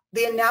 and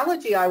the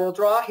analogy I will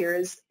draw here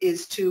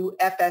is to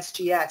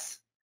FSGS.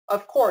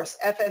 Of course,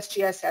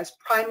 FSGS has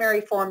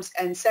primary forms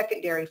and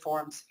secondary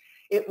forms.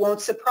 It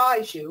won't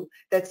surprise you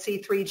that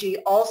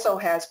C3G also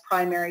has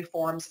primary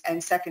forms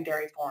and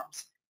secondary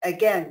forms.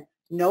 Again,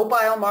 no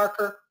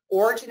biomarker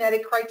or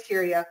genetic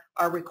criteria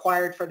are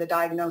required for the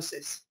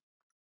diagnosis.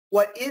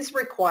 What is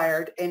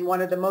required, and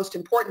one of the most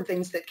important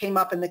things that came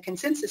up in the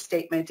consensus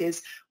statement,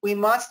 is we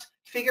must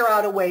figure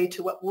out a way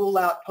to rule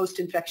out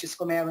post-infectious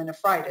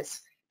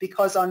glomerulonephritis,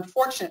 because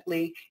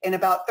unfortunately, in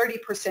about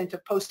 30%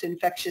 of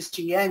post-infectious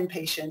GN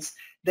patients,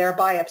 their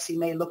biopsy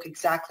may look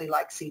exactly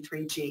like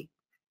C3G.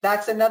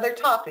 That's another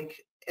topic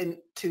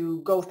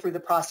to go through the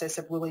process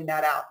of ruling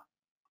that out.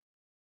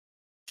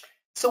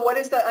 So what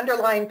is the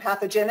underlying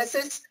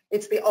pathogenesis?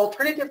 It's the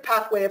alternative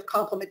pathway of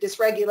complement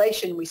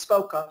dysregulation we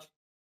spoke of.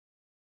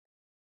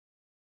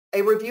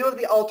 A review of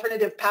the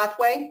alternative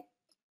pathway.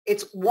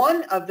 It's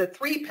one of the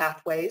 3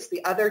 pathways,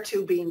 the other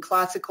 2 being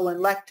classical and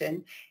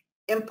lectin.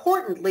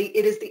 Importantly,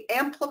 it is the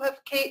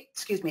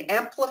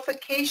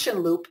amplification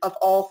loop of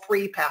all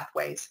 3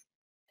 pathways.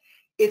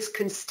 It's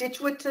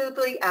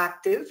constitutively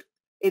active.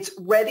 It's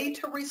ready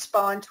to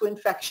respond to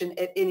infection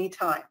at any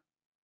time.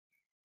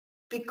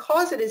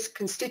 Because it is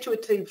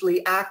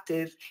constitutively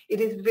active, it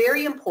is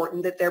very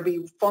important that there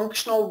be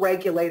functional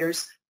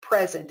regulators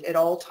present at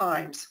all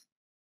times.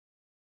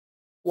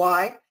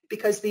 Why?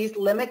 Because these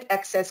limit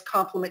excess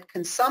complement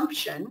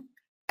consumption,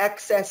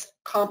 excess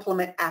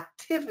complement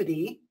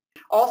activity,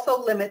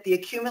 also limit the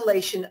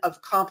accumulation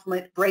of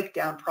complement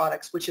breakdown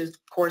products, which is,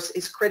 of course,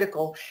 is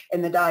critical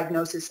in the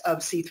diagnosis of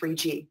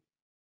C3G.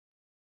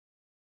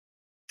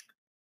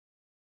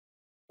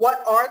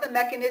 What are the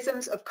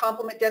mechanisms of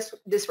complement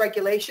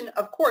dysregulation?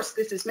 Of course,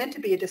 this is meant to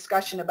be a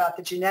discussion about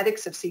the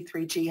genetics of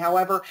C3G.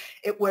 However,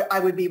 I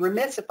would be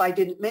remiss if I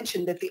didn't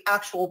mention that the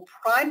actual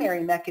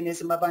primary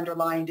mechanism of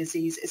underlying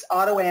disease is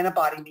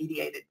autoantibody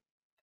mediated.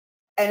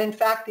 And in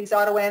fact, these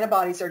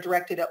autoantibodies are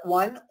directed at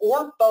one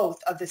or both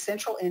of the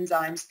central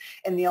enzymes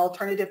in the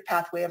alternative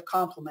pathway of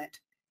complement.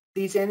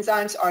 These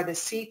enzymes are the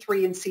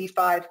C3 and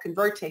C5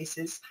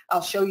 convertases.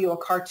 I'll show you a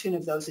cartoon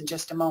of those in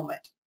just a moment.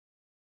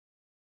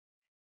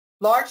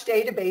 Large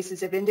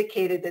databases have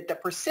indicated that the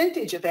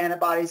percentage of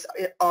antibodies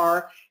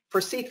are, for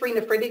C3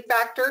 nephritic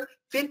factor,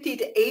 50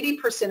 to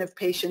 80% of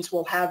patients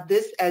will have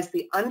this as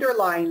the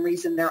underlying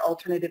reason their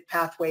alternative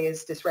pathway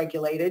is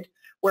dysregulated,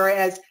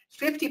 whereas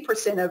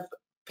 50% of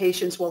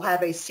patients will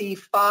have a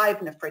C5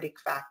 nephritic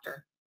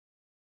factor.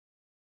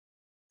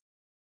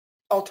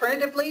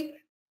 Alternatively,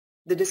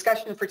 the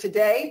discussion for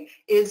today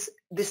is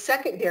the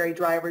secondary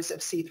drivers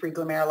of C3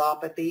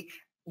 glomerulopathy,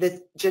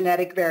 the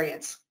genetic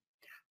variants.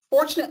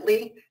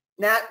 Fortunately,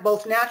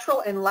 both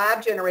natural and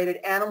lab-generated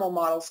animal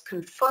models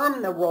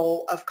confirm the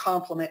role of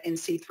complement in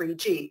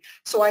C3G.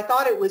 So I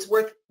thought it was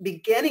worth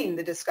beginning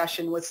the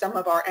discussion with some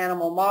of our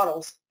animal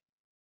models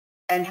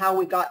and how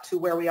we got to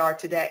where we are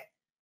today.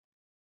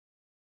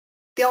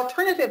 The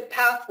alternative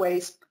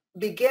pathways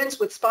begins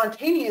with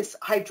spontaneous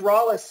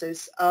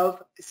hydrolysis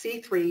of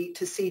C3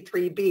 to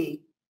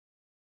C3b.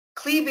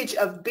 Cleavage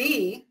of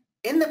B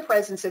in the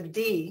presence of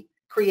D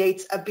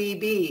creates a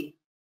BB.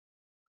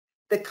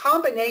 The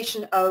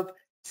combination of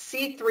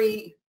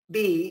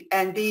C3b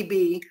and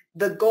BB,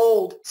 the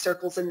gold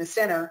circles in the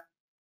center,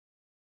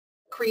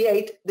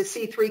 create the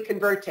C3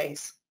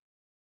 convertase.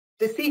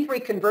 The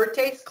C3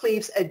 convertase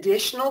cleaves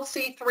additional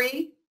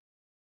C3,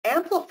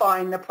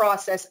 amplifying the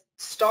process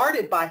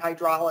started by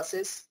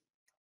hydrolysis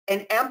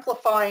and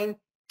amplifying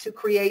to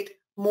create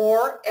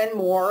more and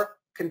more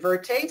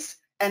convertase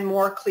and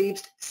more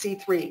cleaved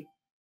C3.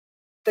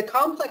 The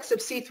complex of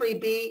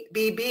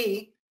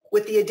C3b-BB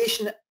with the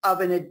addition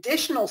of an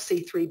additional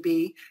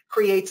C3b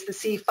creates the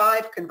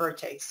C5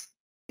 convertase.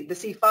 The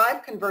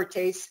C5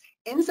 convertase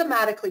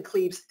enzymatically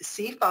cleaves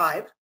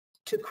C5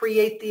 to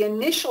create the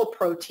initial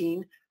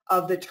protein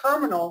of the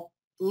terminal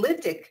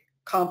lytic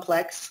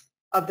complex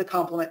of the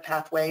complement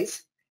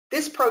pathways.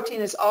 This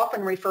protein is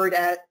often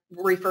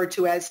referred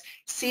to as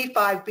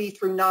C5b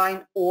through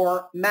 9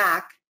 or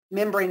MAC,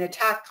 membrane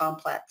attack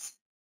complex.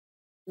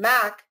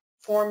 MAC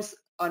forms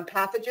on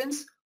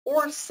pathogens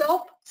or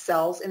self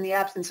cells in the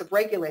absence of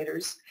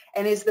regulators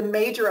and is the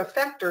major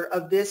effector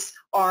of this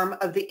arm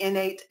of the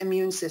innate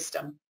immune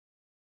system.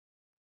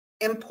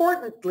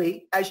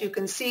 Importantly, as you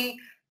can see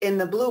in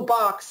the blue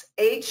box,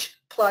 H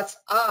plus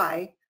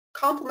I,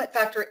 complement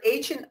factor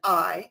H and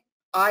I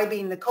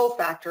being the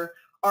cofactor,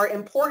 are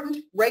important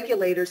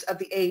regulators of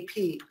the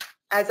AP.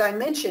 As I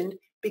mentioned,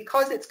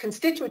 because it's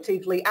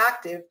constitutively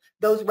active,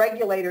 those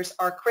regulators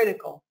are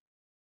critical.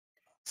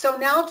 So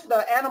now to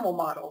the animal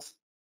models.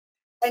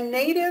 A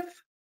native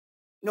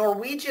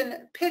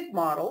Norwegian pig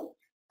model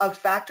of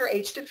factor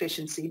H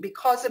deficiency,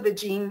 because of a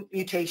gene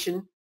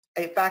mutation,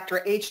 a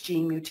factor H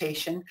gene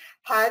mutation,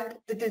 had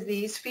the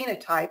disease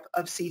phenotype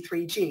of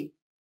C3G.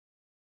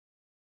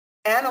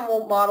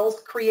 Animal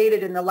models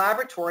created in the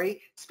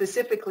laboratory,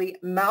 specifically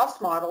mouse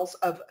models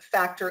of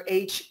factor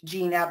H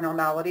gene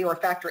abnormality or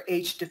factor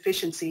H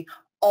deficiency,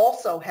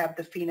 also have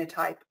the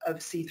phenotype of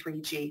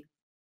C3G.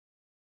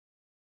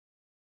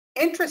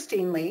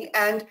 Interestingly,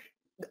 and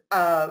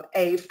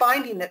a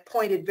finding that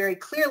pointed very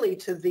clearly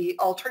to the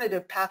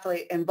alternative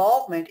pathway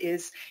involvement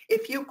is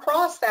if you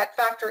cross that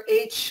factor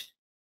H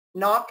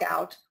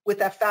knockout with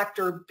a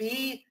factor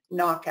B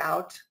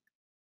knockout,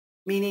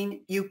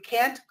 meaning you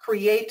can't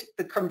create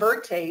the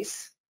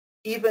convertase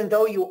even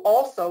though you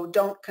also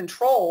don't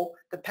control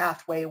the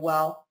pathway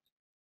well,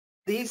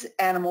 these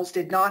animals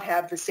did not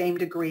have the same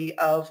degree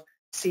of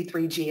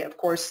C3G. Of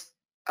course,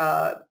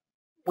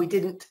 we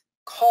didn't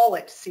call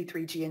it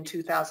C3G in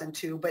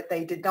 2002, but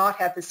they did not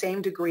have the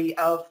same degree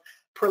of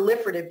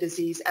proliferative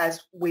disease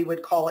as we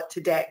would call it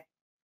today.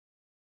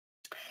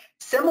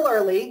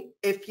 Similarly,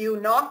 if you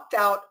knocked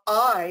out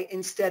I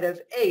instead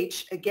of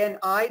H, again,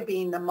 I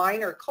being the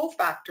minor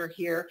cofactor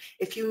here,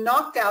 if you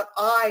knocked out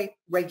I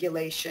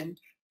regulation,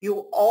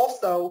 you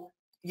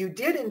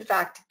did in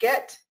fact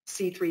get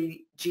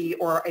C3G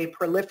or a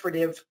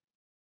proliferative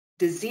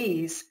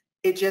disease.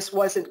 It just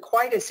wasn't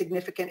quite as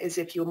significant as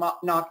if you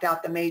knocked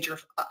out the major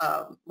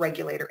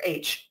regulator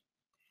H.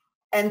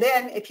 And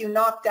then if you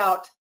knocked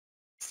out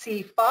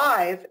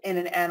C5 in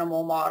an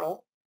animal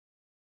model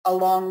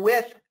along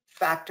with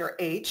factor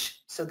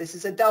H, so this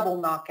is a double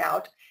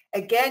knockout,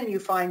 again you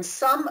find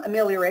some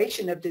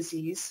amelioration of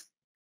disease.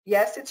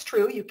 Yes, it's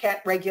true, you can't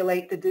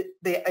regulate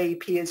the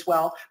AP as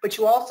well, but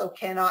you also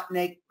cannot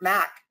make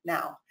MAC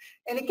now.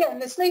 And again,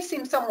 this may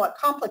seem somewhat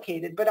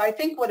complicated, but I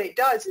think what it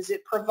does is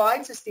it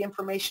provides us the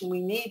information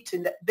we need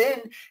to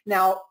then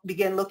now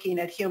begin looking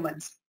at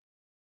humans.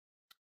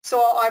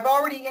 So I've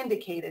already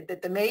indicated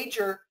that the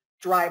major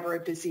driver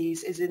of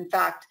disease is in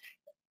fact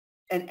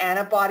an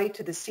antibody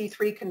to the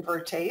C3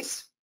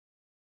 convertase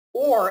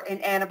or an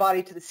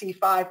antibody to the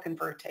C5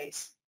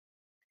 convertase.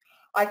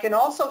 I can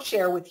also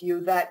share with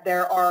you that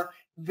there are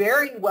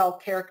very well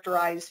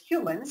characterized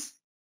humans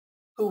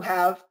who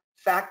have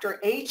factor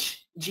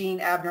H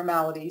gene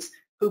abnormalities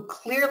who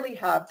clearly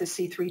have the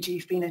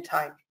C3G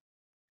phenotype.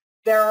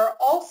 There are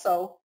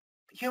also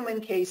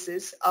human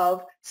cases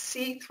of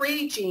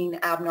C3 gene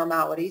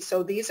abnormality.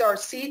 So these are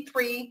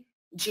C3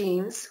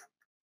 genes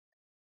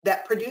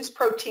that produce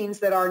proteins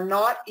that are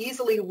not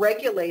easily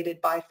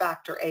regulated by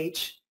factor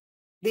H.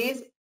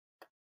 These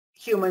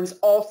humans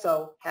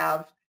also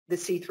have the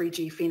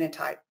C3G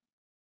phenotype.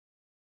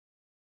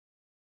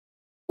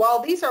 While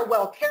these are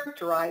well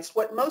characterized,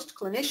 what most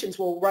clinicians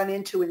will run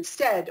into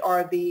instead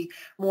are the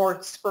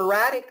more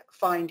sporadic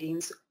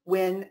findings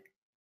when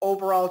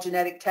overall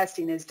genetic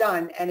testing is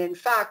done. And in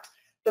fact,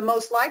 the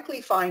most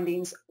likely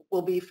findings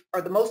will be,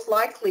 or the most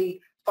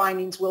likely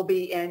findings will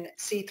be in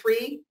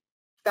C3,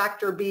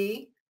 factor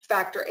B,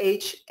 factor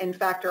H, and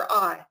factor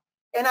I.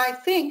 And I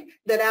think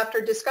that after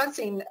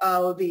discussing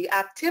the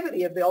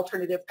activity of the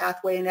alternative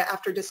pathway and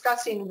after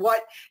discussing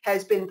what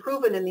has been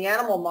proven in the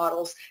animal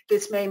models,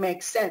 this may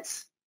make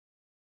sense.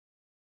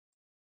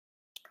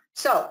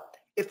 So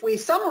if we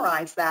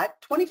summarize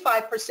that,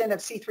 25% of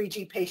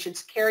C3G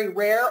patients carry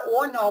rare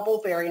or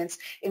novel variants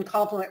in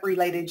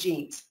complement-related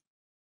genes.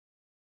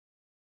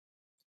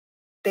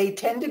 They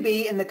tend to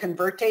be in the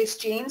convertase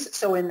genes,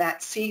 so in that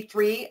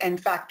C3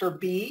 and factor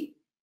B.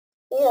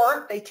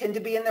 or they tend to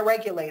be in the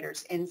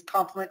regulators in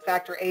complement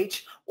factor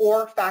H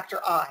or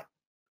factor I.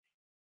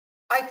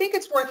 I think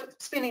it's worth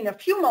spending a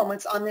few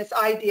moments on this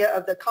idea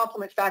of the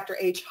complement factor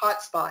H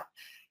hotspot.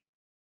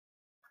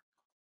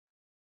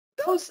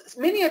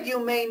 Many of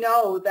you may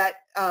know that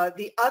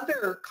the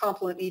other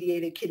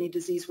complement-mediated kidney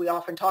disease we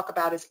often talk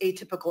about is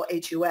atypical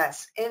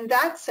aHUS. In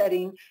that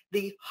setting,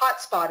 the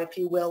hotspot, if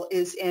you will,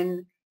 is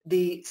in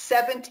the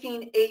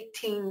 17,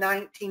 18,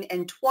 19,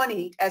 and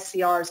 20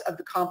 SCRs of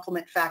the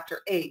complement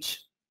factor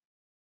H.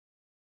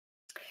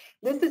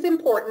 This is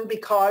important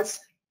because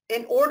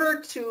in order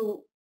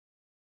to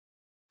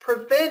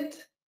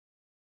prevent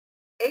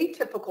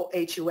atypical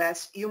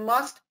aHUS, you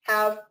must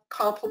have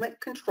complement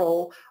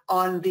control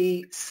on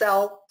the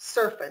cell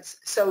surface.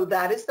 So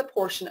that is the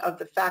portion of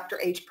the factor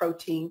H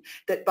protein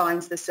that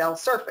binds the cell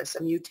surface.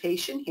 A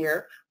mutation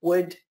here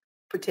would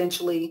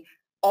potentially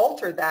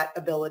alter that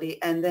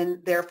ability and then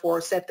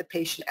therefore set the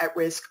patient at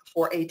risk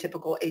for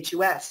atypical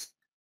aHUS.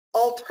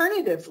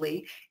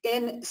 Alternatively,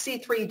 in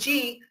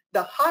C3G,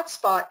 the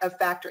hotspot of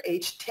factor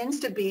H tends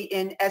to be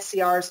in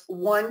SCRs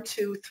 1,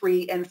 2,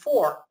 3, and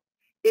 4.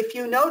 If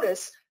you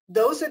notice,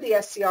 those are the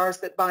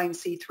SCRs that bind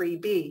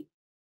C3b.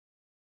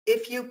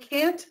 If you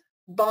can't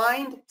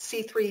bind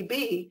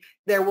C3b,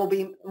 there will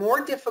be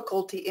more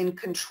difficulty in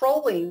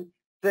controlling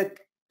the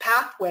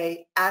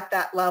pathway at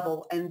that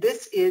level. And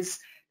this is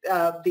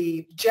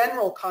the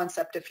general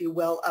concept, if you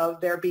will, of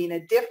there being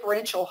a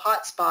differential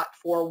hotspot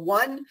for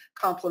one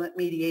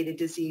complement-mediated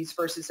disease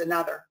versus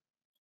another.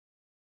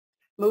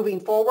 Moving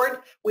forward,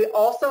 we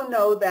also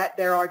know that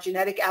there are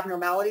genetic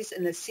abnormalities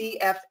in the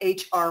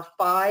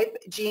CFHR5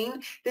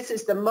 gene. This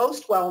is the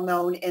most well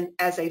known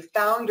as a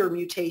founder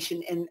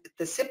mutation in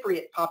the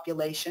Cypriot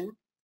population.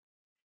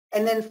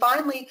 And then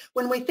finally,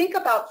 when we think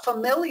about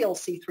familial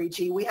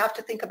C3G, we have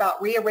to think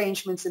about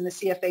rearrangements in the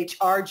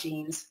CFHR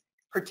genes,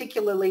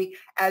 particularly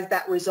as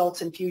that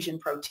results in fusion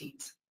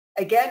proteins.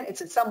 Again, it's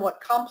a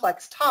somewhat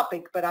complex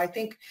topic, but I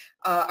think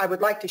I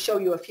would like to show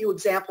you a few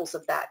examples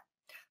of that.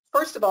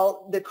 First of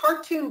all, the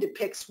cartoon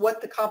depicts what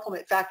the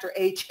complement factor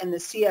H and the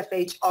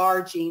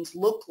CFHR genes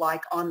look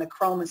like on the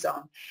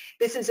chromosome.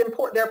 This is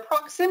important. Their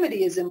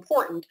proximity is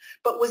important,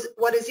 but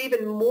what is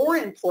even more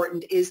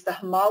important is the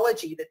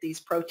homology that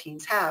these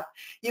proteins have.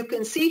 You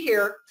can see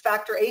here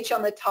factor H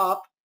on the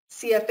top,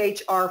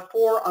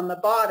 CFHR4 on the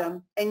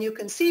bottom, and you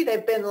can see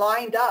they've been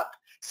lined up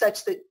such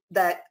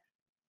that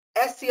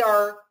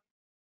SCR6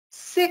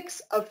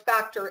 of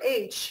factor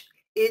H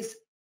is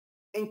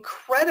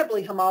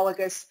incredibly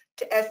homologous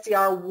to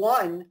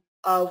SCR1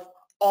 of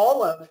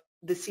all of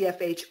the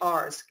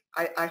CFHRs.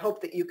 I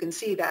hope that you can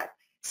see that.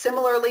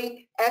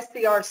 Similarly,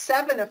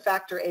 SCR7 of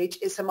factor H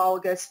is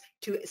homologous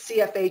to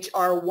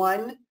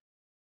CFHR1,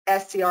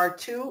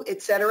 SCR2,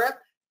 etc.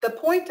 The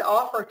point to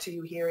offer to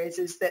you here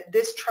is that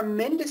this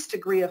tremendous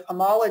degree of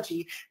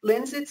homology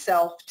lends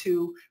itself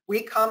to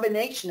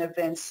recombination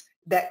events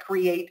that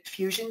create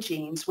fusion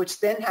genes, which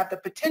then have the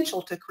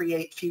potential to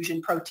create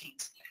fusion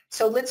proteins.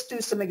 So let's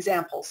do some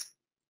examples.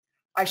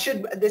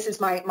 This is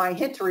my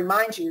hint to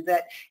remind you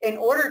that in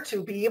order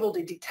to be able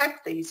to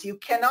detect these, you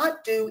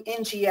cannot do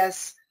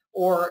NGS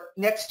or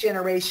next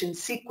generation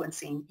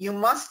sequencing. You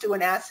must do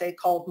an assay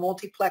called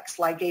multiplex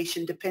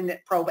ligation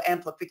dependent probe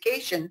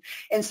amplification.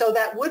 And so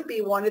that would be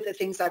one of the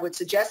things I would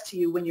suggest to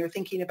you when you're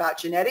thinking about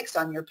genetics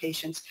on your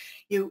patients.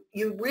 You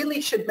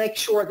really should make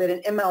sure that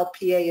an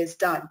MLPA is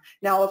done.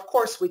 Now, of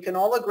course, we can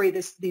all agree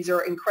these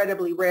are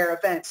incredibly rare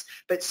events,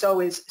 but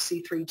so is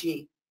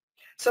C3G.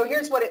 So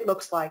here's what it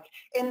looks like.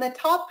 In the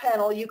top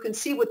panel, you can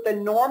see with the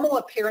normal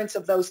appearance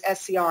of those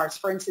SCRs.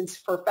 For instance,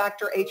 for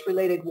factor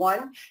H-related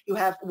 1, you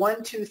have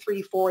 1, 2,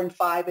 3, 4, and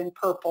 5 in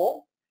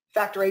purple.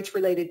 Factor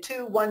H-related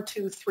 2, 1,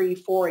 2, 3,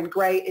 4 in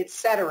gray,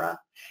 etc.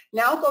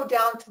 Now go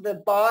down to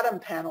the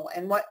bottom panel,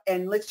 and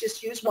let's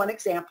just use one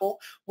example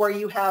where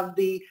you have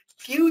the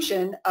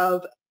fusion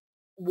of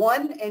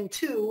 1 and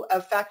 2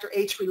 of factor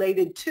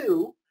H-related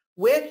 2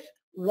 with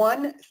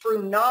 1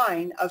 through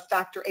 9 of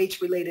factor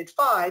H-related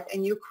 5,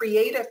 and you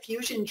create a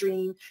fusion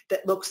gene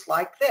that looks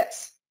like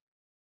this.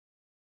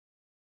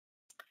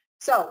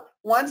 So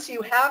once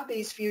you have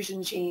these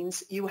fusion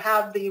genes, you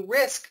have the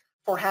risk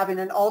for having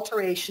an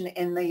alteration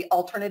in the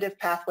alternative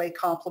pathway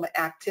complement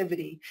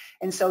activity.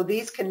 And so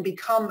these can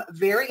become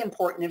very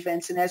important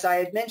events, and as I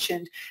had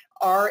mentioned,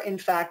 are in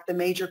fact the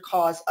major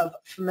cause of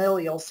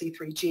familial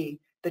C3G,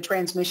 the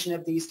transmission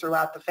of these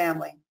throughout the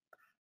family.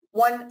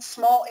 One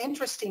small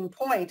interesting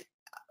point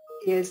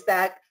is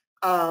that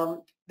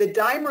the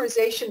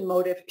dimerization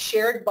motif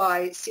shared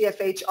by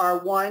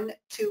CFHR1,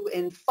 2,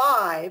 and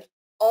 5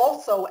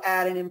 also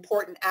add an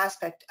important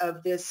aspect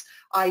of this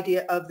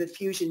idea of the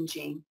fusion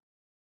gene.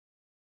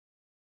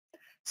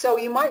 So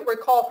you might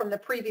recall from the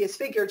previous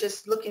figure,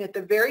 just looking at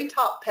the very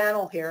top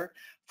panel here,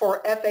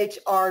 for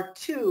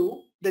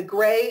FHR2, the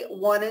gray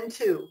 1 and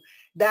 2,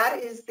 that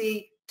is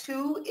the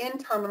 2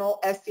 N-terminal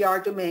SCR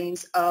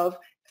domains of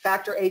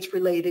factor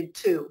H-related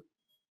 2.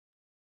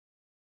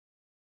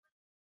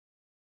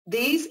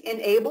 These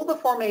enable the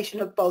formation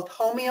of both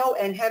homeo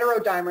and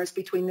heterodimers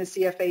between the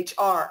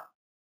CFHR.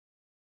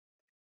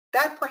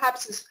 That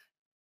perhaps is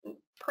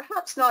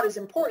not as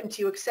important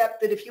to you,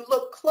 except that if you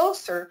look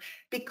closer,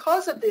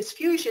 because of this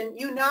fusion,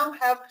 you now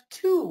have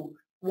two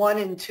 1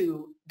 and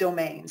 2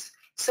 domains.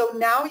 So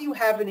now you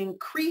have an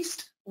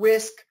increased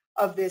risk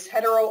of this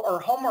hetero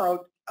or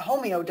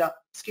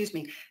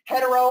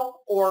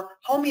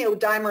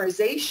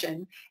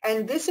homodimerization,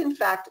 and this in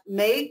fact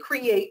may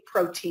create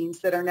proteins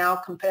that are now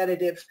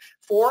competitive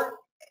for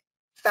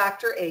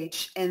factor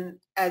H, and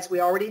as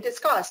we already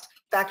discussed,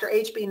 factor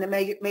H being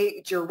the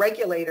major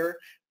regulator,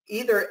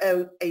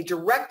 either a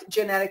direct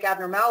genetic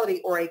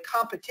abnormality or a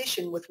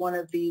competition with one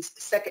of these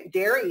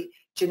secondary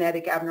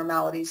genetic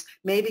abnormalities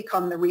may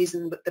become the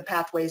reason that the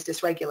pathway is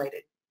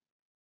dysregulated.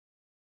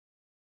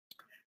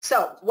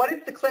 So what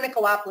is the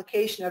clinical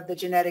application of the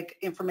genetic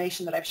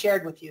information that I've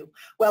shared with you?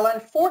 Well,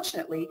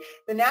 unfortunately,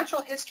 the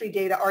natural history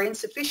data are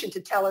insufficient to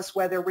tell us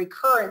whether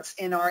recurrence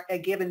in a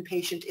given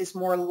patient is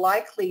more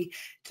likely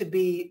to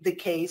be the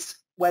case,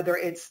 whether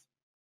it's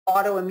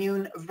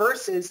autoimmune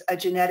versus a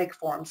genetic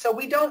form. So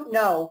we don't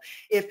know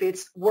if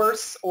it's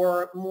worse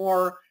or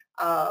more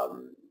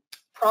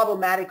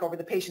problematic over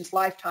the patient's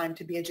lifetime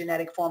to be a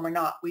genetic form or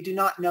not. We do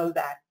not know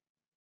that.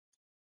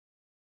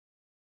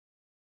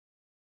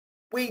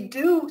 We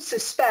do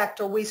suspect,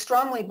 or we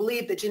strongly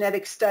believe, that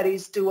genetic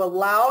studies do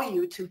allow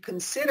you to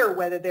consider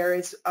whether there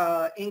is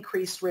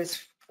increased risk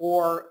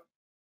for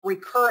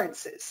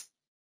recurrences.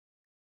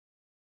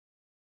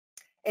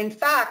 In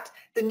fact,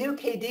 the new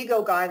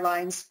KDIGO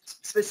guidelines,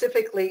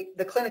 specifically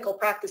the clinical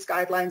practice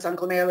guidelines on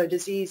glomerular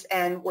disease,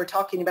 and we're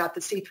talking about the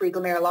C3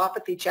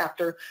 glomerulopathy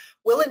chapter,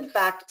 will in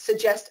fact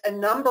suggest a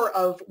number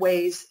of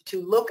ways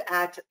to look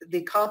at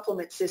the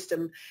complement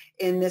system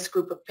in this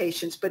group of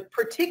patients, but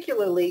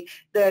particularly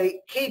the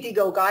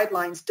KDIGO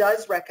guidelines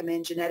does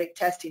recommend genetic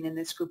testing in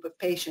this group of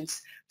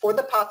patients for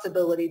the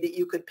possibility that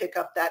you could pick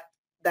up that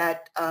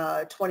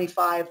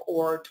 25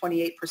 or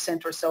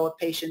 28% or so of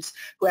patients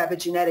who have a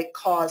genetic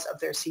cause of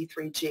their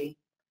C3G.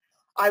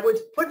 I would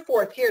put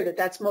forth here that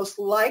that's most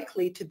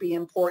likely to be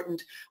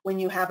important when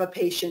you have a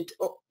patient,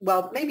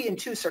 well, maybe in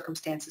two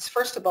circumstances.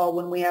 First of all,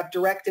 when we have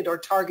directed or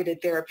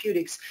targeted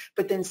therapeutics,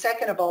 but then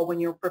second of all, when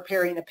you're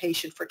preparing a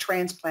patient for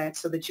transplant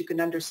so that you can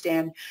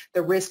understand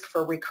the risk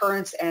for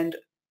recurrence and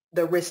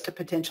the risk to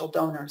potential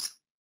donors.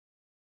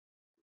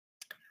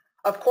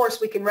 Of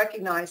course, we can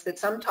recognize that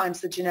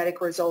sometimes the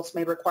genetic results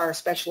may require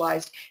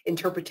specialized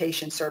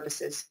interpretation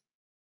services.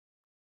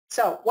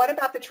 So what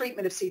about the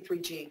treatment of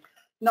C3G?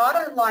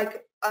 Not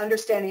unlike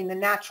understanding the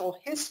natural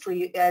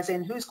history, as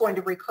in who's going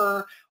to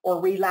recur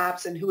or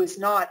relapse and who is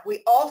not,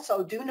 we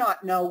also do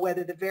not know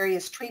whether the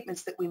various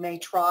treatments that we may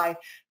try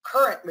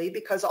currently,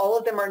 because all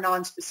of them are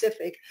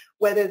nonspecific,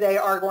 whether they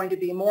are going to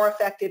be more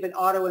effective in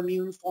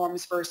autoimmune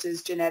forms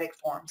versus genetic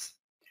forms.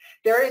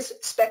 There is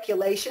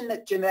speculation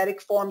that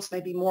genetic forms may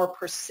be more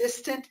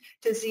persistent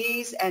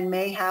disease and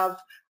may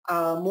have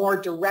more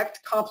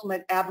direct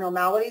complement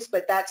abnormalities,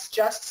 but that's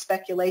just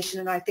speculation,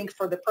 and I think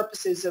for the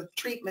purposes of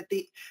treatment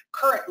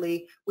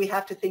currently we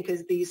have to think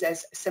of these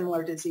as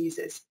similar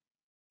diseases.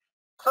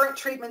 Current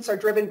treatments are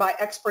driven by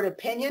expert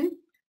opinion.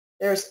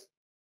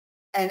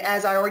 And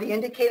as I already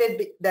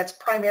indicated, that's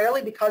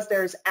primarily because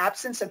there's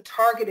absence of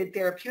targeted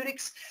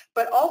therapeutics,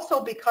 but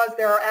also because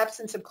there are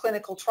absence of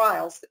clinical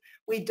trials.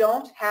 We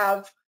don't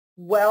have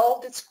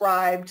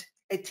well-described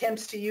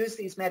attempts to use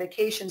these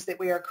medications that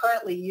we are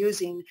currently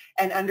using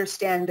and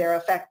understand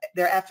their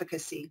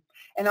efficacy.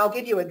 And I'll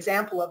give you an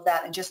example of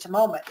that in just a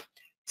moment.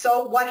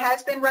 So what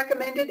has been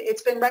recommended?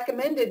 It's been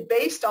recommended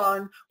based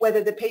on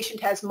whether the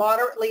patient has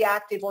moderately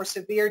active or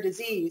severe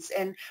disease.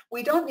 And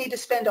we don't need to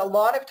spend a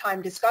lot of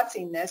time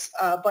discussing this,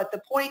 but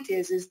the point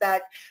is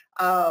that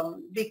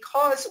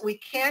because we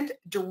can't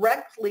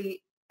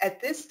directly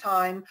at this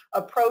time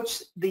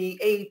approach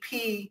the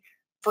AP,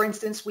 for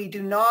instance, we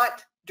do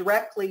not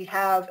directly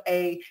have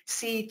a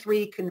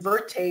C3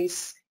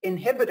 convertase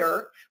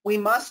inhibitor, we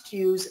must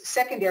use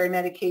secondary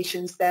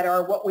medications that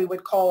are what we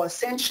would call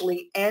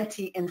essentially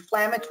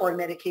anti-inflammatory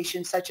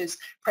medications such as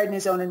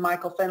prednisone and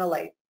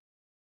mycophenolate.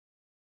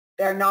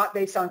 They're not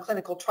based on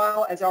clinical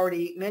trial, as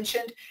already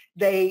mentioned.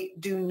 They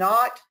do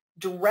not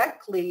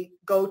directly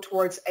go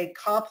towards a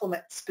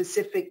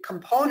complement-specific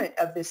component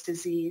of this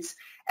disease.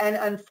 And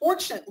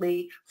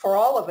unfortunately, for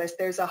all of us,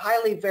 there's a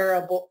highly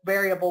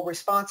variable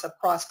response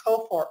across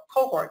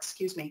cohorts.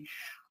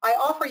 I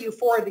offer you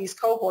 4 of these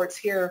cohorts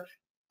here,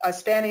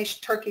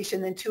 Spanish, Turkish,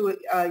 and then 2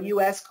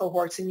 US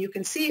cohorts. And you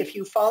can see if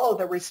you follow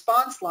the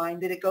response line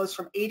that it goes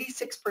from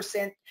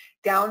 86%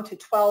 down to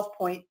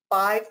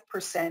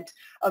 12.5%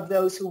 of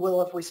those who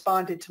will have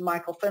responded to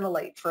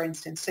mycophenolate, for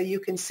instance. So you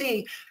can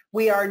see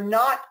we are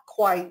not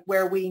quite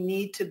where we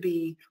need to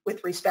be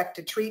with respect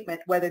to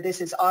treatment, whether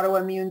this is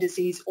autoimmune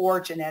disease or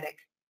genetic.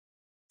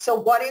 So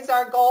what is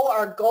our goal?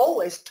 Our goal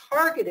is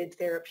targeted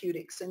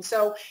therapeutics. And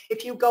so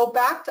if you go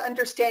back to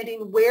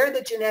understanding where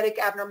the genetic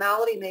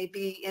abnormality may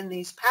be in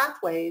these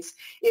pathways,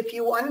 if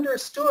you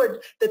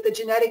understood that the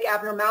genetic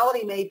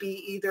abnormality may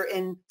be either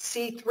in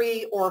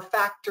C3 or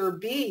factor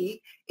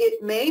B,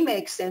 it may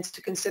make sense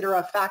to consider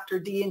a factor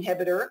D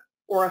inhibitor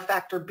or a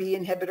factor B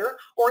inhibitor,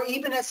 or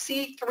even a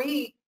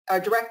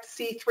direct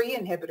C3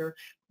 inhibitor.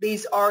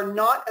 These are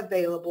not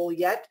available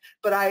yet,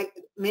 but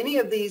many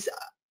of these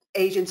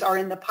agents are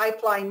in the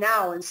pipeline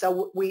now, and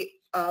so we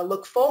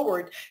look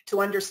forward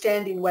to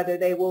understanding whether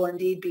they will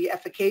indeed be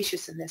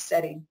efficacious in this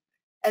setting.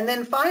 And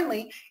then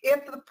finally,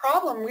 if the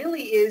problem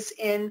really is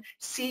in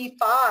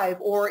C5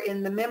 or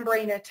in the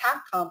membrane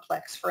attack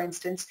complex, for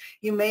instance,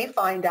 you may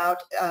find out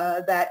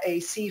that a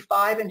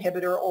C5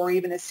 inhibitor or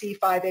even a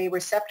C5a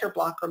receptor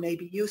blocker may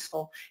be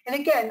useful. And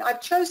again,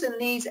 I've chosen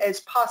these as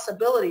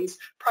possibilities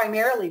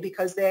primarily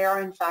because they are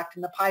in fact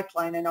in the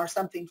pipeline and are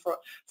something for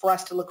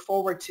us to look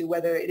forward to,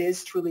 whether it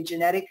is truly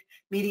genetic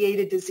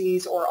mediated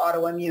disease or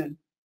autoimmune.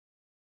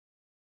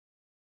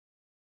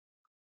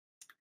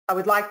 I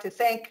would like to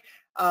thank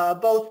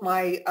both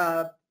my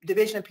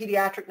Division of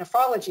Pediatric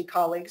Nephrology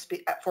colleagues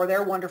for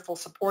their wonderful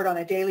support on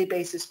a daily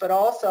basis, but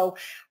also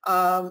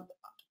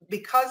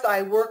because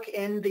I work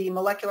in the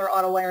Molecular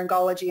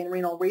Otolaryngology and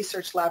Renal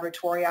Research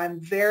Laboratory, I'm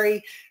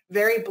very,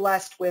 very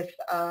blessed with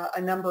a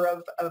number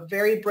of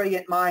very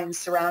brilliant minds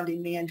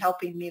surrounding me and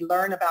helping me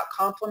learn about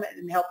complement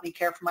and help me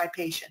care for my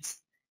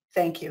patients.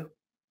 Thank you.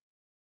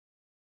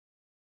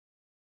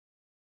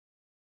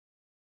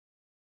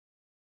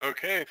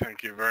 Okay,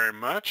 thank you very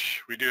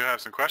much. We do have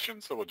some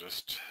questions, so we'll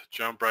just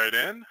jump right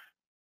in.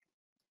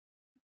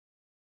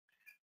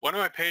 One of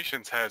my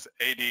patients has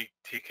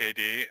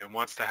ADTKD and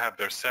wants to have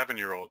their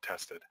 7-year-old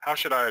tested. How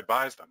should I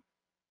advise them?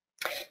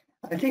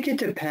 I think it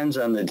depends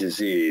on the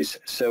disease.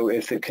 So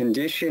if the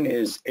condition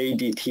is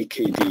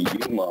ADTKD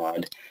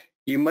UMOD,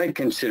 you might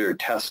consider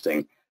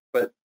testing,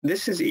 but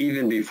this is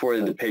even before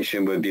the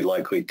patient would be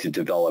likely to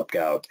develop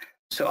gout.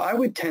 So I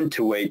would tend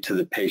to wait till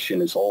the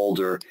patient is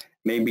older,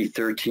 maybe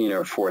 13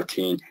 or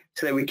 14,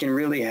 so that we can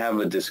really have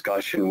a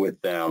discussion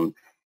with them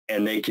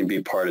and they can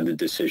be part of the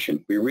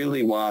decision. We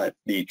really want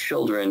the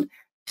children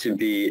to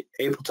be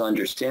able to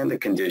understand the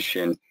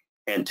condition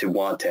and to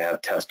want to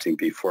have testing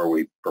before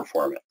we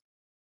perform it.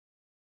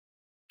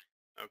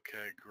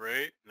 Okay,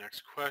 great.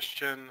 Next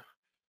question.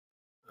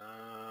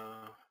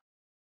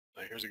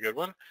 Here's a good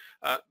one.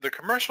 The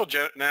commercial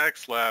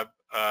genetics lab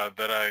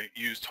that I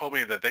use told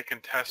me that they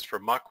can test for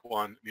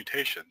MUC1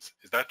 mutations.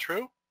 Is that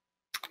true?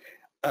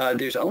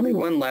 There's only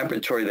one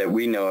laboratory that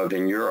we know of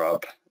in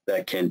Europe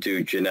that can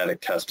do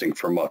genetic testing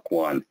for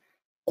MUC1.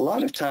 A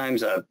lot of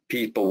times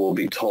people will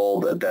be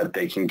told that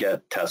they can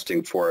get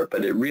testing for it,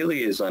 but it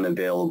really is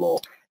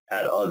unavailable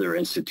at other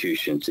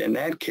institutions. In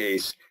that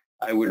case,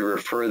 I would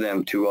refer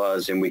them to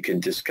us and we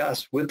could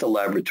discuss with the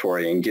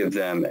laboratory and give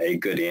them a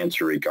good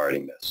answer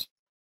regarding this.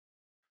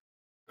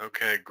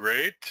 Okay,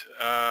 great.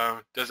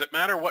 Does it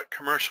matter what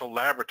commercial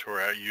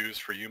laboratory I use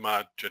for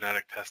UMOD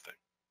genetic testing?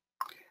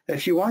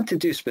 If you want to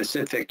do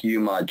specific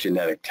UMOD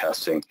genetic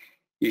testing,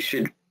 you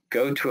should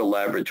go to a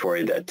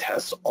laboratory that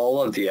tests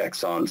all of the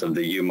exons of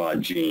the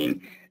UMOD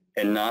gene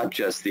and not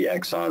just the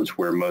exons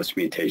where most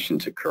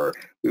mutations occur.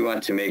 We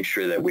want to make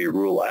sure that we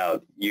rule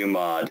out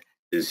UMOD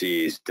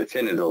disease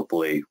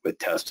definitively with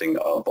testing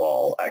of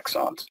all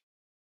exons.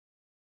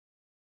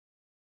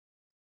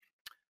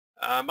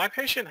 My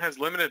patient has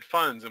limited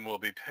funds and will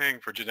be paying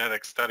for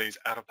genetic studies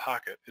out of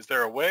pocket. Is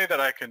there a way that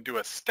I can do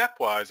a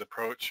stepwise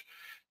approach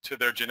to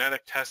their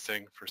genetic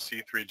testing for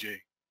C3G?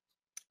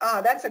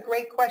 That's a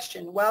great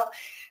question. Well,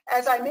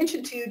 as I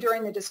mentioned to you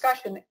during the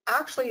discussion,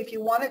 actually, if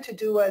you wanted to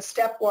do a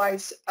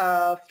stepwise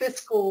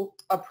fiscal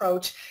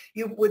approach,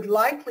 you would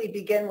likely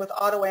begin with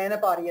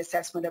autoantibody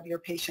assessment of your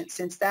patient,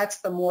 since that's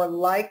the more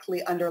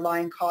likely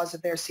underlying cause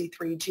of their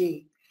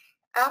C3G.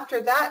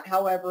 After that,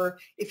 however,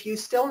 if you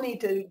still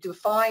need to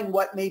define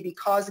what may be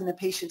causing the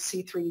patient's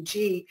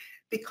C3G,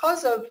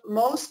 because of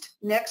most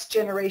next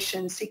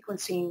generation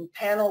sequencing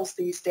panels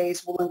these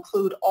days will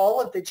include all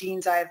of the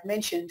genes I have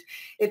mentioned,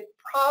 it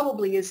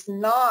probably is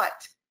not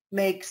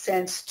make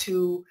sense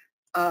to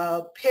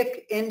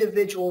pick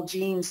individual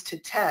genes to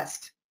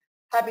test.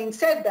 Having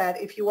said that,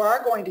 if you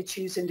are going to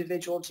choose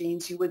individual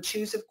genes, you would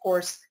choose, of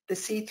course, the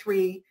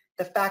C3,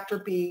 the factor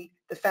B,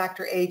 the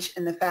factor H,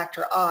 and the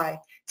factor I,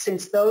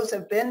 since those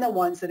have been the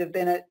ones that have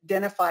been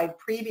identified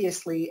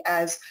previously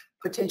as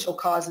potential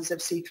causes of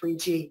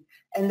C3G.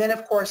 And then,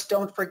 of course,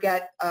 don't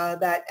forget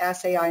that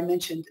assay I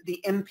mentioned,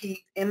 the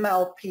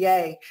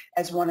MLPA,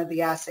 as one of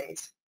the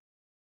assays.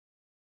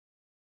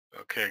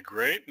 Okay,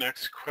 great.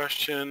 Next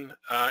question.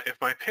 If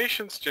my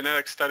patient's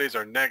genetic studies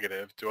are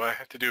negative, do I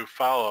have to do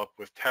follow-up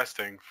with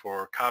testing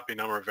for copy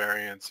number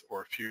variants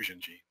or fusion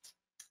genes?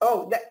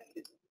 Oh,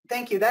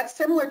 thank you. That's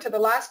similar to the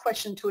last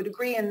question to a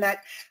degree in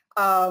that,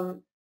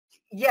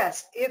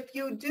 yes, if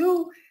you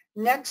do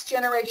next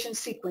generation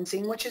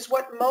sequencing, which is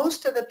what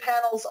most of the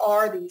panels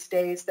are these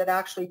days that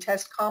actually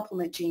test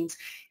complement genes,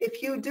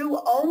 if you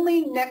do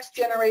only next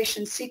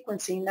generation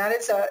sequencing,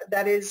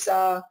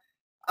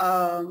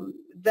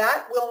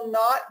 that will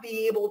not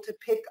be able to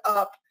pick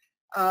up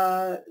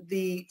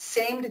the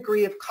same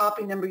degree of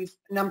copy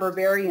number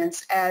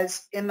variance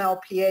as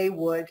MLPA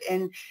would,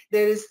 and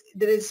that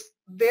is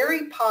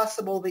very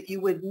possible that you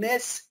would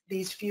miss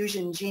these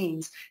fusion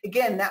genes.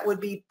 Again, that would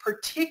be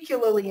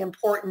particularly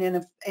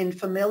important in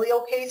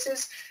familial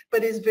cases,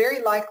 but is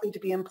very likely to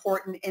be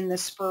important in the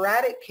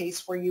sporadic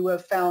case where you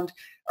have found,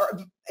 or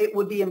it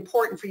would be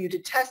important for you to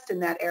test in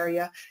that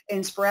area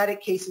in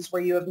sporadic cases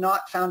where you have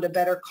not found a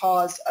better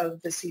cause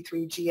of the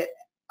C3G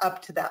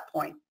up to that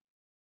point.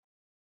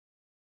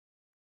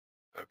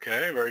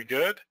 Okay, very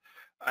good.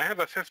 I have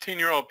a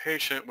 15-year-old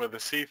patient with a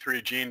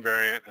C3 gene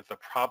variant as the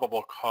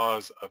probable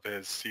cause of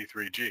his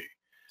C3G.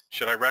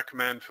 Should I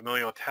recommend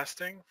familial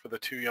testing for the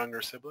two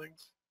younger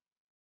siblings?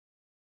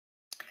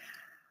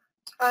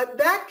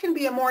 That can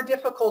be a more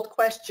difficult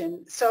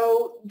question.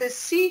 So the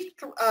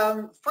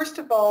first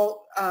of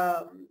all,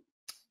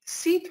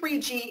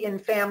 C3G in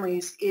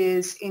families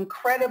is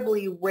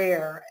incredibly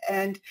rare,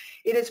 and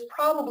it is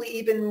probably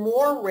even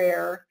more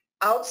rare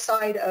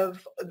outside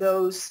of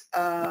those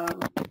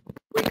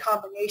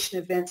recombination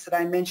events that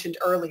I mentioned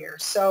earlier.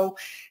 So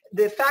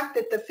the fact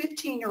that the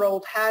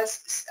 15-year-old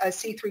has a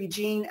C3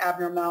 gene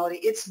abnormality,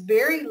 it's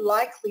very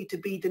likely to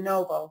be de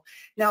novo.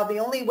 Now, the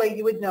only way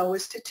you would know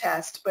is to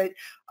test, but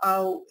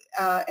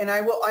and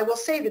I will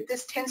say that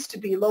this tends to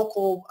be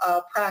local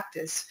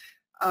practice.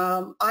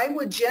 I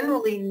would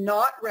generally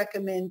not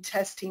recommend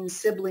testing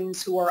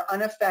siblings who are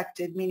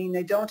unaffected, meaning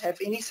they don't have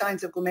any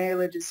signs of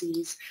glomerular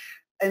disease,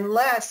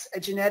 unless a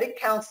genetic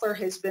counselor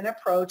has been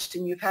approached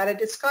and you've had a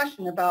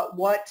discussion about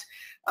what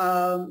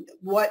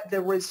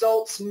the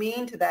results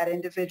mean to that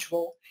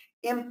individual,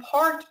 in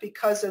part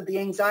because of the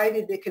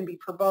anxiety that can be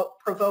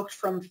provoked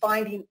from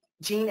finding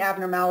gene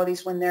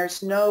abnormalities when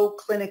there's no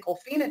clinical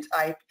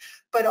phenotype,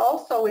 but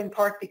also in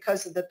part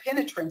because of the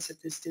penetrance of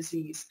this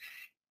disease.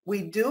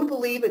 We do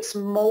believe it's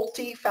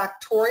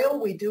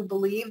multifactorial. We do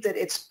believe that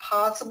it's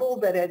possible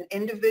that an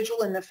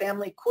individual in the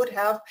family could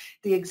have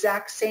the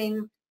exact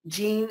same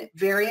gene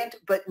variant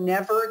but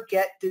never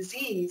get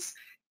disease.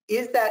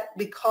 Is that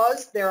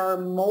because there are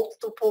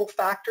multiple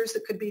factors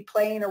that could be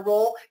playing a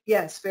role?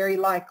 Yes, very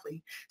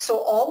likely. So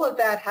all of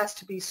that has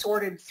to be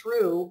sorted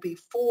through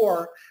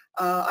before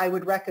I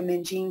would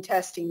recommend gene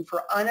testing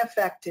for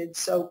unaffected,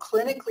 so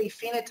clinically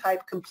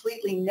phenotype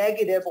completely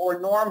negative or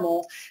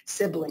normal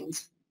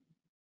siblings.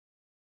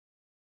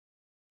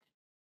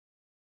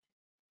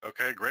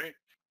 Okay, great.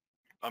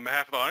 On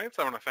behalf of the audience,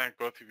 I want to thank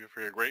both of you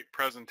for your great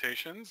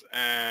presentations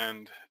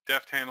and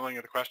deft handling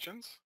of the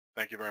questions.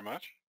 Thank you very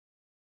much.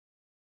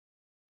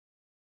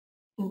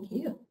 Thank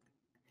you.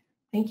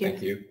 Thank you.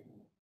 Thank you.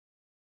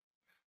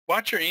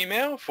 Watch your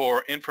email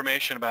for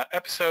information about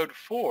episode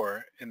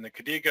 4 in the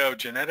KDIGO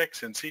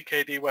Genetics and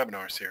CKD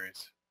Webinar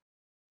Series.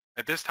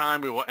 At this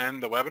time, we will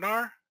end the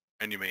webinar,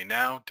 and you may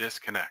now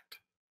disconnect.